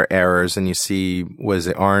where there are errors, and you see, was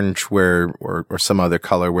it orange where, or some other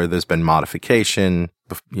color where there's been modification,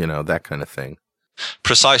 that kind of thing.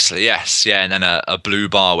 Precisely, yes. Yeah, and then a blue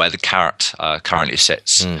bar where the caret currently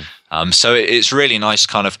sits. So it's really nice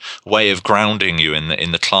kind of way of grounding you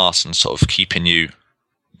in the class and sort of keeping you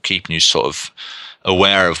sort of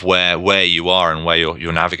aware of where you are and where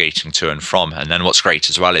you're navigating to and from. And then what's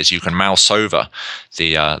great as well is you can mouse over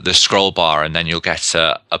the scroll bar, and then you'll get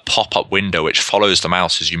a pop-up window which follows the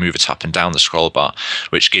mouse as you move it up and down the scroll bar,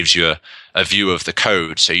 which gives you a view of the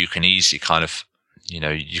code, so you can easily kind of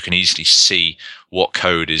you can easily see what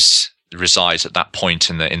code resides at that point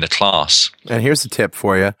in the class. And here's a tip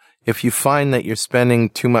for you. If you find that you're spending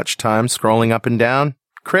too much time scrolling up and down,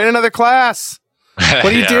 create another class. What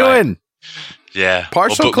are you doing? Right. Yeah.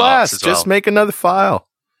 Partial class. Just make another file.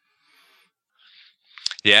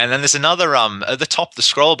 Yeah, and then there's another, at the top of the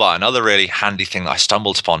scroll bar, another really handy thing that I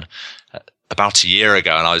stumbled upon about a year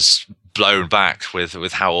ago, and I was blown back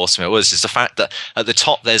with how awesome it was, is the fact that at the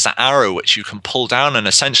top there's that arrow which you can pull down and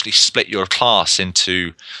essentially split your class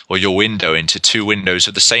your window into two windows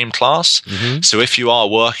of the same class. Mm-hmm. So if you are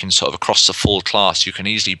working sort of across the full class, you can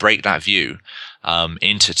easily break that view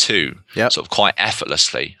into two, sort of quite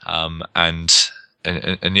effortlessly, and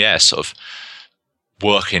sort of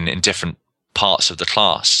working in different parts of the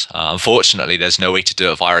class. Unfortunately, there's no way to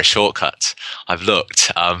do it via a shortcut. I've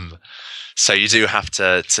looked. So you do have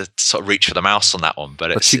to sort of reach for the mouse on that one,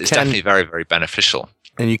 but it's definitely very, very beneficial.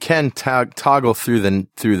 And you can toggle through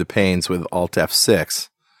the panes with Alt F6,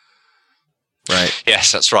 right?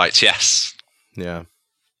 Yes, that's right. Yes. Yeah.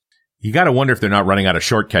 You got to wonder if they're not running out of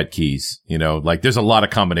shortcut keys. There's a lot of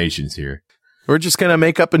combinations here. We're just going to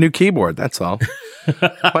make up a new keyboard. That's all.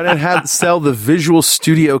 Why not sell the Visual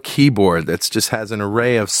Studio keyboard that just has an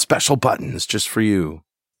array of special buttons just for you?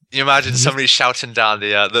 You imagine somebody shouting down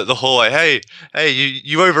the hallway, hey,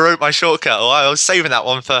 you overwrote my shortcut. Oh, I was saving that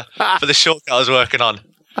one for the shortcut I was working on.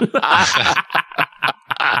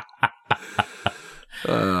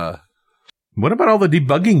 What about all the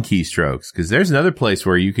debugging keystrokes? Because there's another place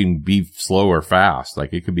where you can be slow or fast.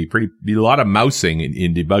 Like it could be a lot of mousing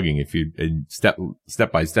in debugging if you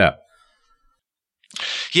step by step.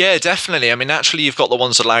 Yeah, definitely. I mean, naturally, you've got the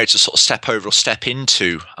ones that allow you to sort of step over or step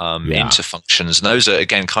into functions. And those are,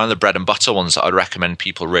 again, kind of the bread and butter ones that I'd recommend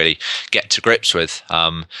people really get to grips with.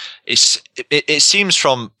 It seems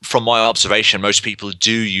from my observation, most people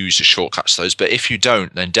do use the shortcuts to those. But if you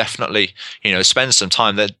don't, then definitely, spend some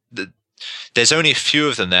time. There's only a few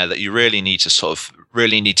of them there that you really need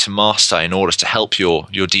to master in order to help your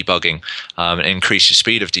debugging and increase your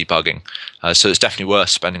speed of debugging. So it's definitely worth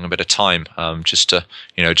spending a bit of time just to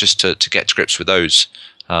get to grips with those.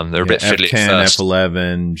 They're a bit fiddly F10, at first.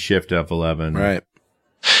 F11, Shift F11. Right.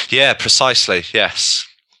 Yeah, precisely. Yes.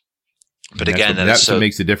 But again, that's what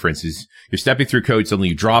makes the difference. Is you're stepping through code, suddenly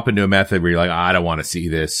you drop into a method where you're like, I don't want to see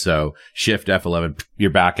this. So Shift F11,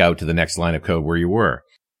 you're back out to the next line of code where you were.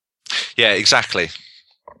 Yeah, exactly.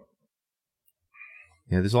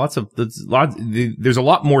 Yeah, there's a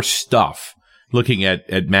lot more stuff looking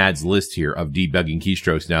at Mad's list here of debugging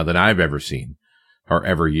keystrokes now than I've ever seen or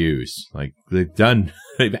ever used. Like they've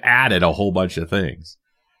added a whole bunch of things.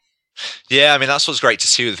 Yeah, I mean, that's what's great to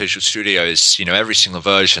see with Visual Studio is, every single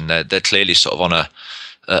version, they're clearly sort of on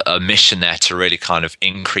a mission there to really kind of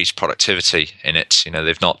increase productivity in it. You know,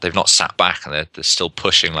 they've not sat back, and they're still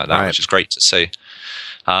pushing like that, Right. which is great to see.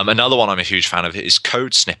 Another one I'm a huge fan of is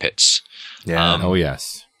code snippets. Yeah. Oh,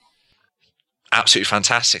 yes. Absolutely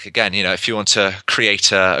fantastic. Again, you know, if you want to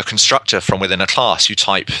create a constructor from within a class, you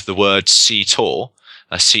type the word CTOR,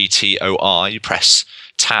 CTOR, you press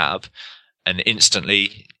tab, and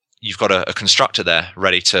instantly you've got a constructor there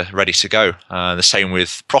ready to go. The same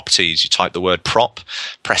with properties. You type the word prop,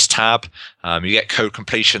 press tab, you get code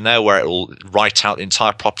completion there where it will write out the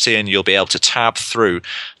entire property, and you'll be able to tab through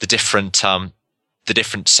the different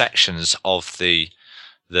sections of the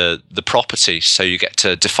property. So you get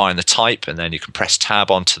to define the type, and then you can press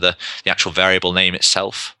tab onto the actual variable name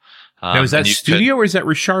itself. Now, is that Studio or is that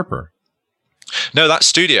Resharper? No, that's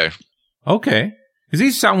Studio. Okay. Because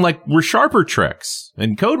these sound like Resharper tricks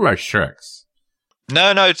and Code Rush tricks.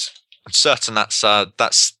 No, I'm certain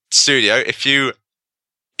that's Studio. If you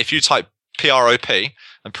type PROP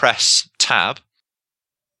and press tab,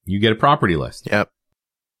 You get a property list. Yep.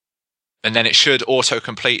 and then it should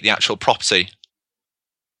auto-complete the actual property.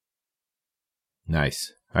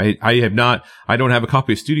 Nice. I don't have a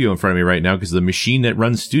copy of Studio in front of me right now because the machine that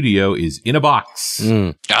runs Studio is in a box.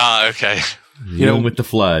 Ah, okay. Dealing with the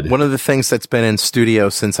flood. One of the things that's been in Studio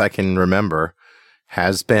since I can remember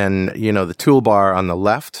has been, you know, the toolbar on the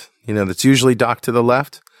left, you know, that's usually docked to the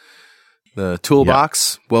left, the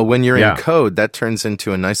toolbox. Yeah. Well, when you're in code, that turns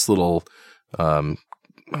into a nice little,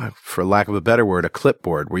 for lack of a better word, a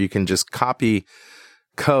clipboard where you can just copy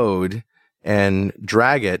code and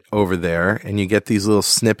drag it over there, and you get these little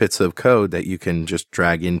snippets of code that you can just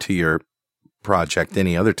drag into your project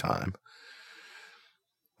any other time.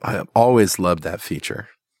 I always loved that feature.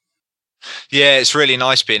 Yeah, it's really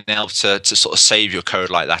nice being able to sort of save your code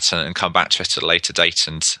like that and come back to it at a later date,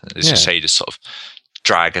 and as you say, just sort of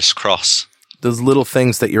drag it across. Those little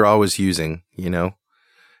things that you're always using, you know,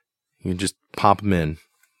 you just pop them in.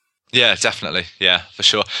 Yeah, definitely. Yeah, for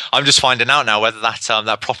sure. I'm just finding out now whether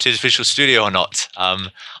that property is Visual Studio or not. I'm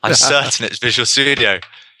certain it's Visual Studio.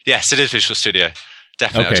 Yes, it is Visual Studio.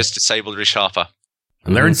 Definitely. Okay. I just disabled Resharper.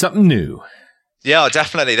 Learn something new. Yeah,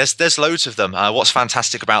 definitely. There's loads of them. What's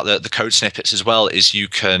fantastic about the code snippets as well is you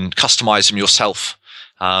can customize them yourself.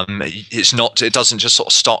 It doesn't just sort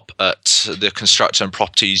of stop at the constructor and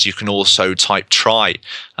properties. You can also type try.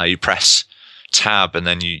 You press tab, and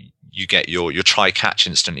then you get your try catch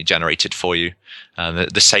instantly generated for you.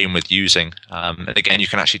 The same with using. And again, you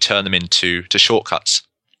can actually turn them into shortcuts.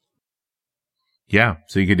 Yeah,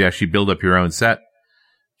 so you could actually build up your own set.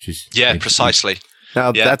 Yeah, precisely.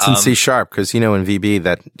 Now, that's in C#, because, you know, in VB,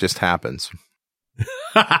 that just happens.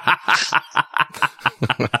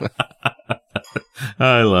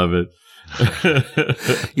 I love it.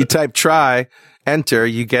 You type try, enter,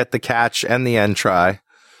 you get the catch and the end try.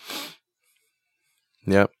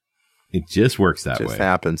 Yep. It just works that It way. just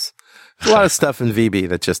happens. There's a lot of stuff in VB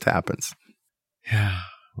that just happens. Yeah.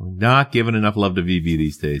 We're not giving enough love to VB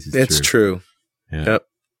these days. It's true. Yeah. Yep.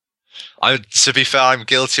 To be fair, I'm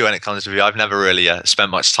guilty when it comes to VB. I've never really spent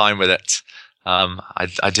much time with it.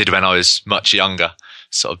 I did when I was much younger,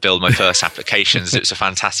 sort of build my first applications. It was a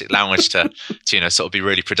fantastic language to sort of be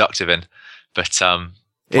really productive in. But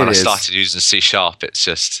when I started using C#, it's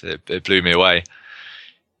just, it blew me away.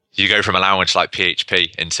 You go from a language like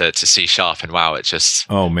PHP into C# and wow, it just...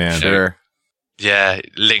 Oh, man. Sure. Yeah,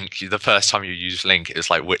 Link. The first time you used Link, it was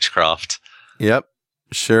like witchcraft. Yep.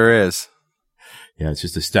 Sure is. Yeah, it's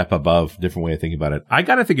just a step above, different way of thinking about it. I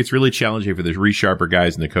got to think it's really challenging for the Resharper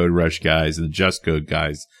guys and the Code Rush guys and the Just Code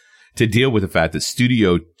guys to deal with the fact that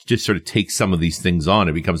Studio just sort of takes some of these things on.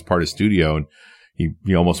 It becomes part of Studio, and you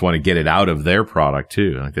almost want to get it out of their product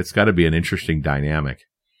too. Like, that's got to be an interesting dynamic.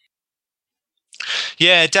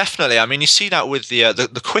 Yeah, definitely. I mean, you see that with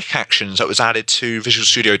the quick actions that was added to Visual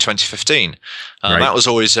Studio 2015. Right. That was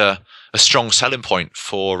always a strong selling point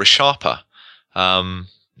for Resharper.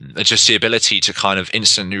 Just the ability to kind of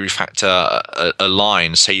instantly refactor a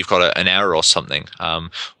line, say you've got an error or something,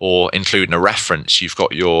 or including a reference. You've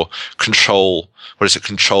got your control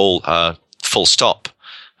full stop,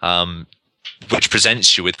 which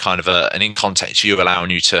presents you with kind of an in-context view, allowing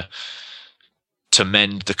you to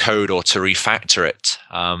mend the code or to refactor it.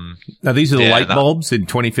 Now, these are the light bulbs in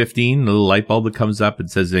 2015, the little light bulb that comes up and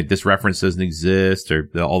says like, this reference doesn't exist, or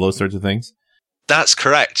all those sorts of things. That's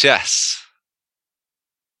correct. Yes.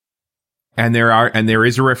 And there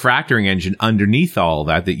is a refactoring engine underneath all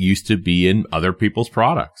that used to be in other people's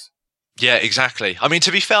products. Yeah, exactly. I mean,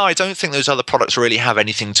 to be fair, I don't think those other products really have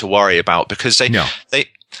anything to worry about because they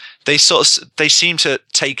seem to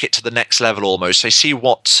take it to the next level almost. They see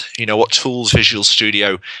what tools Visual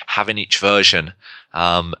Studio have in each version,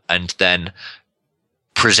 and then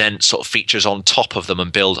present sort of features on top of them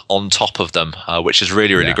and build on top of them, which is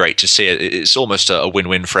really, really great to see. It's almost a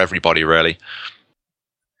win-win for everybody, really.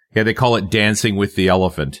 Yeah, they call it dancing with the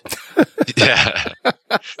elephant. Yeah.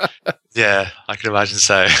 Yeah, I can imagine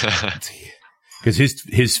so. Because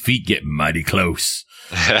his feet get mighty close.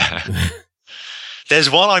 There's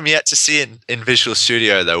one I'm yet to see in Visual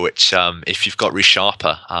Studio, though, which, if you've got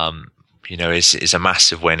Resharper, is a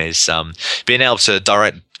massive win, is being able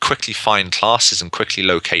to quickly find classes and quickly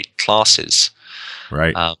locate classes.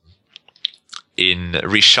 Right. In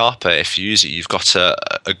Resharper, if you use it, you've got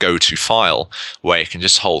a go-to file where you can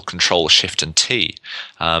just hold Control, Shift, and T,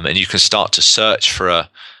 and you can start to search for a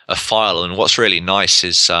file. And what's really nice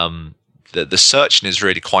is the searching is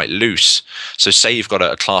really quite loose. So say you've got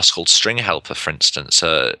a class called String Helper, for instance,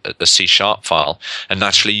 a C# file, and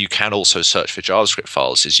naturally you can also search for JavaScript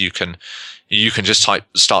files. Is you can just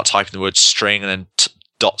start typing the word string and then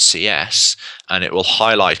 .cs, and it will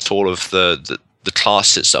highlight all of the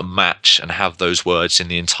classes that match and have those words in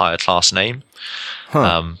the entire class name.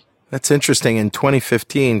 That's interesting. In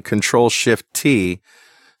 2015, Control-Shift-T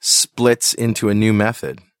splits into a new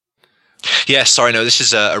method. Yeah, sorry, no, this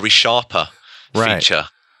is a Resharper feature.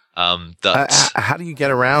 How do you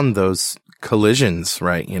get around those collisions,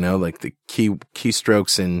 right? Like the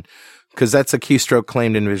keystrokes because that's a keystroke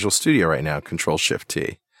claimed in Visual Studio right now,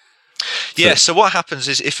 Control-Shift-T. So what happens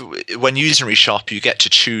is when using Resharper, you get to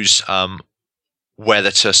choose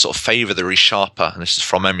whether to sort of favor the Resharper, and this is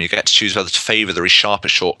from memory, you get to choose whether to favor the Resharper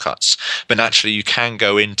shortcuts. But naturally, you can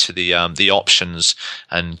go into the options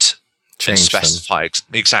and specify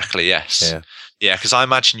exactly. Yes, yeah. Because I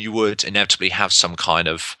imagine you would inevitably have some kind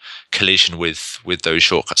of collision with those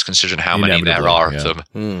shortcuts, considering how many there are of them.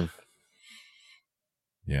 Mm.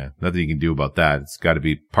 Yeah, nothing you can do about that. It's got to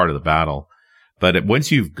be part of the battle. But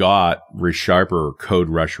once you've got Resharper or Code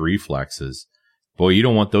Rush reflexes, boy, you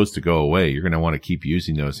don't want those to go away. You're going to want to keep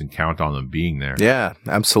using those and count on them being there. Yeah,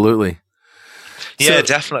 absolutely. Yeah,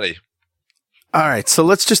 definitely. All right, so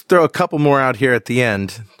let's just throw a couple more out here at the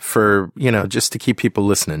end for, just to keep people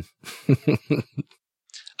listening.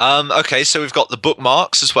 Okay, so we've got the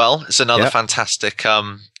bookmarks as well. It's another Yep.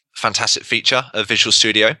 fantastic feature of Visual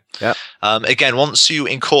Studio. Yep. Again, once you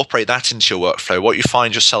incorporate that into your workflow, what you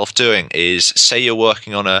find yourself doing is, say you're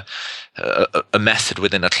working on a method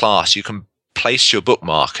within a class, you can place your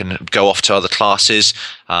bookmark and go off to other classes,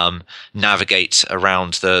 navigate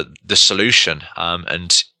around the solution,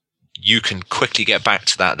 and you can quickly get back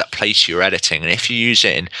to that place you're editing. And if you use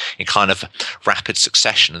it in kind of rapid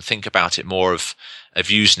succession and think about it more of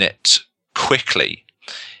using it quickly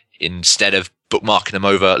instead of bookmarking them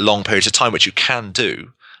over long periods of time, which you can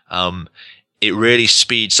do, it really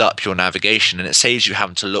speeds up your navigation, and it saves you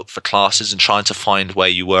having to look for classes and trying to find where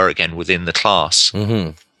you were again within the class.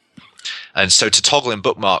 Mm-hmm. And so to toggle in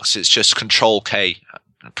bookmarks, it's just Control K,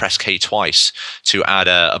 press K twice to add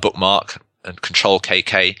a bookmark, and Control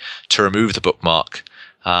KK to remove the bookmark.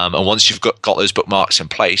 And once you've got those bookmarks in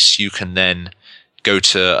place, you can then go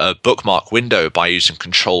to a bookmark window by using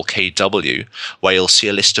Control KW, where you'll see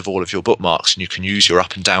a list of all of your bookmarks, and you can use your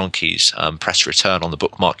up and down keys, press return on the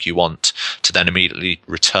bookmark you want to then immediately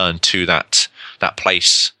return to that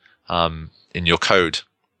place in your code.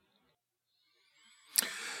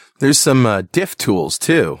 There's some diff tools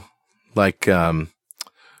too, like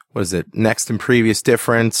what is it? Next and previous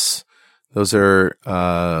difference. Those are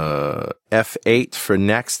F8 for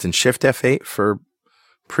next and Shift F8 for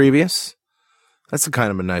previous. That's a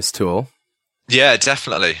kind of a nice tool. Yeah,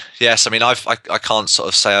 definitely. Yes, I mean, I can't sort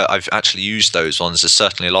of say I've actually used those ones. There's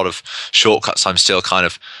certainly a lot of shortcuts I'm still kind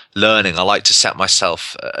of learning. I like to set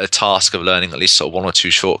myself a task of learning at least sort of one or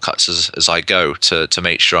two shortcuts as I go to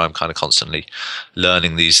make sure I'm kind of constantly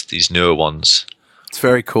learning these newer ones. It's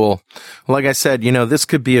very cool. Like I said, this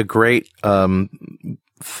could be a great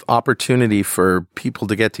opportunity for people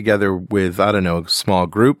to get together with, a small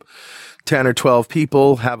group, 10 or 12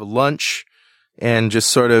 people, have a lunch, and just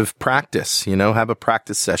sort of practice, have a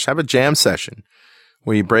practice session, have a jam session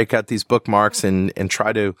where you break out these bookmarks and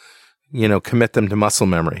try to, commit them to muscle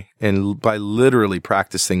memory, and by literally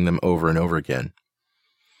practicing them over and over again.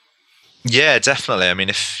 Yeah, definitely. I mean,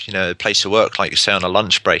 if, a place of work, like you say, on a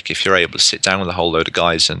lunch break, if you're able to sit down with a whole load of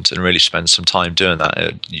guys and really spend some time doing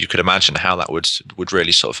that, you could imagine how that would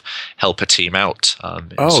really sort of help a team out.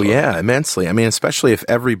 Immensely. I mean, especially if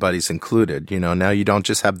everybody's included, now you don't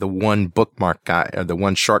just have the one bookmark guy or the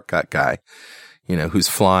one shortcut guy, who's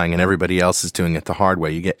flying and everybody else is doing it the hard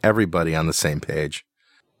way. You get everybody on the same page.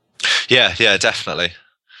 Yeah, definitely.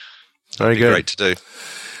 Very good. Great to do.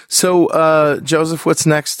 So, Joseph, what's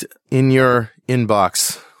next in your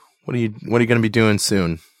inbox? What are you going to be doing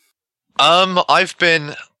soon? I've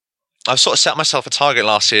sort of set myself a target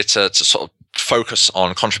last year to sort of focus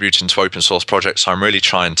on contributing to open source projects. So I'm really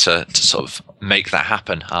trying to sort of make that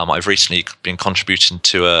happen. I've recently been contributing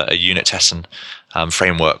to a unit testing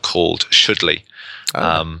framework called Shoodly,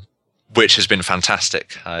 which has been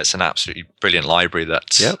fantastic. It's an absolutely brilliant library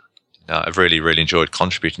that I've really, really enjoyed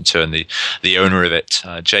contributing to. And the owner of it,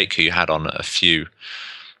 Jake, who you had on a few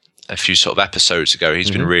sort of episodes ago,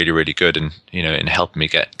 he's been really, really good in helping me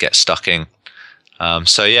get stuck in.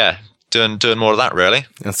 So yeah, doing more of that, really.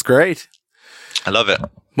 That's great. I love it.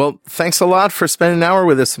 Well, thanks a lot for spending an hour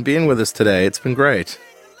with us and being with us today. It's been great.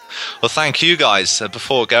 Well, thank you guys.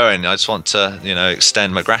 Before going, I just want to,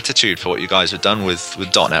 extend my gratitude for what you guys have done with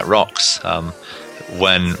 .NET Rocks.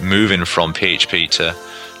 When moving from PHP to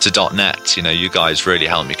 .NET, you guys really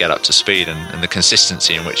helped me get up to speed, and the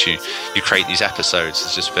consistency in which you create these episodes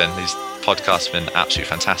has just been, these podcasts have been absolutely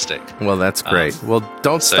fantastic. Well, that's great. Well,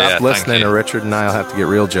 don't stop listening, or Richard and I will have to get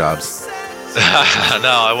real jobs. No,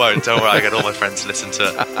 I won't. Don't worry. I get all my friends to listen to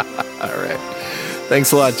it. All right.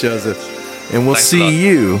 Thanks a lot, Joseph. And we'll see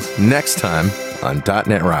you next time on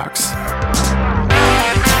 .NET Rocks.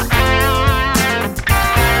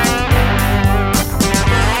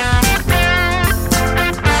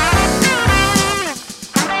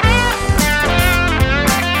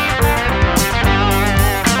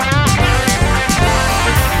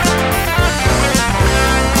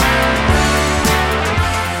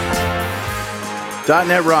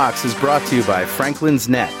 .NET Rocks is brought to you by Franklin's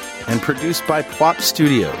Net and produced by Plop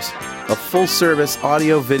Studios, a full-service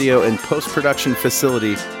audio, video, and post-production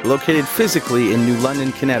facility located physically in New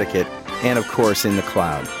London, Connecticut, and, of course, in the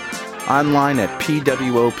cloud. Online at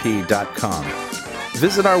pwop.com.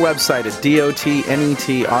 Visit our website at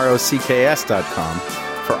dotnetrocks.com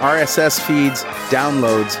for RSS feeds,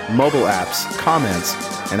 downloads, mobile apps, comments,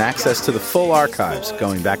 and access to the full archives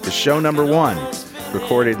going back to show number 1,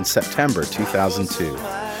 recorded in September 2002.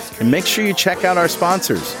 And make sure you check out our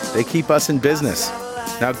sponsors. They keep us in business.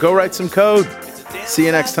 Now go write some code. See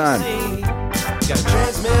you next time. Got a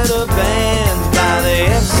transmitter banned by the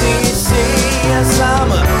FCC. Yes,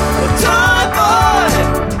 I'm a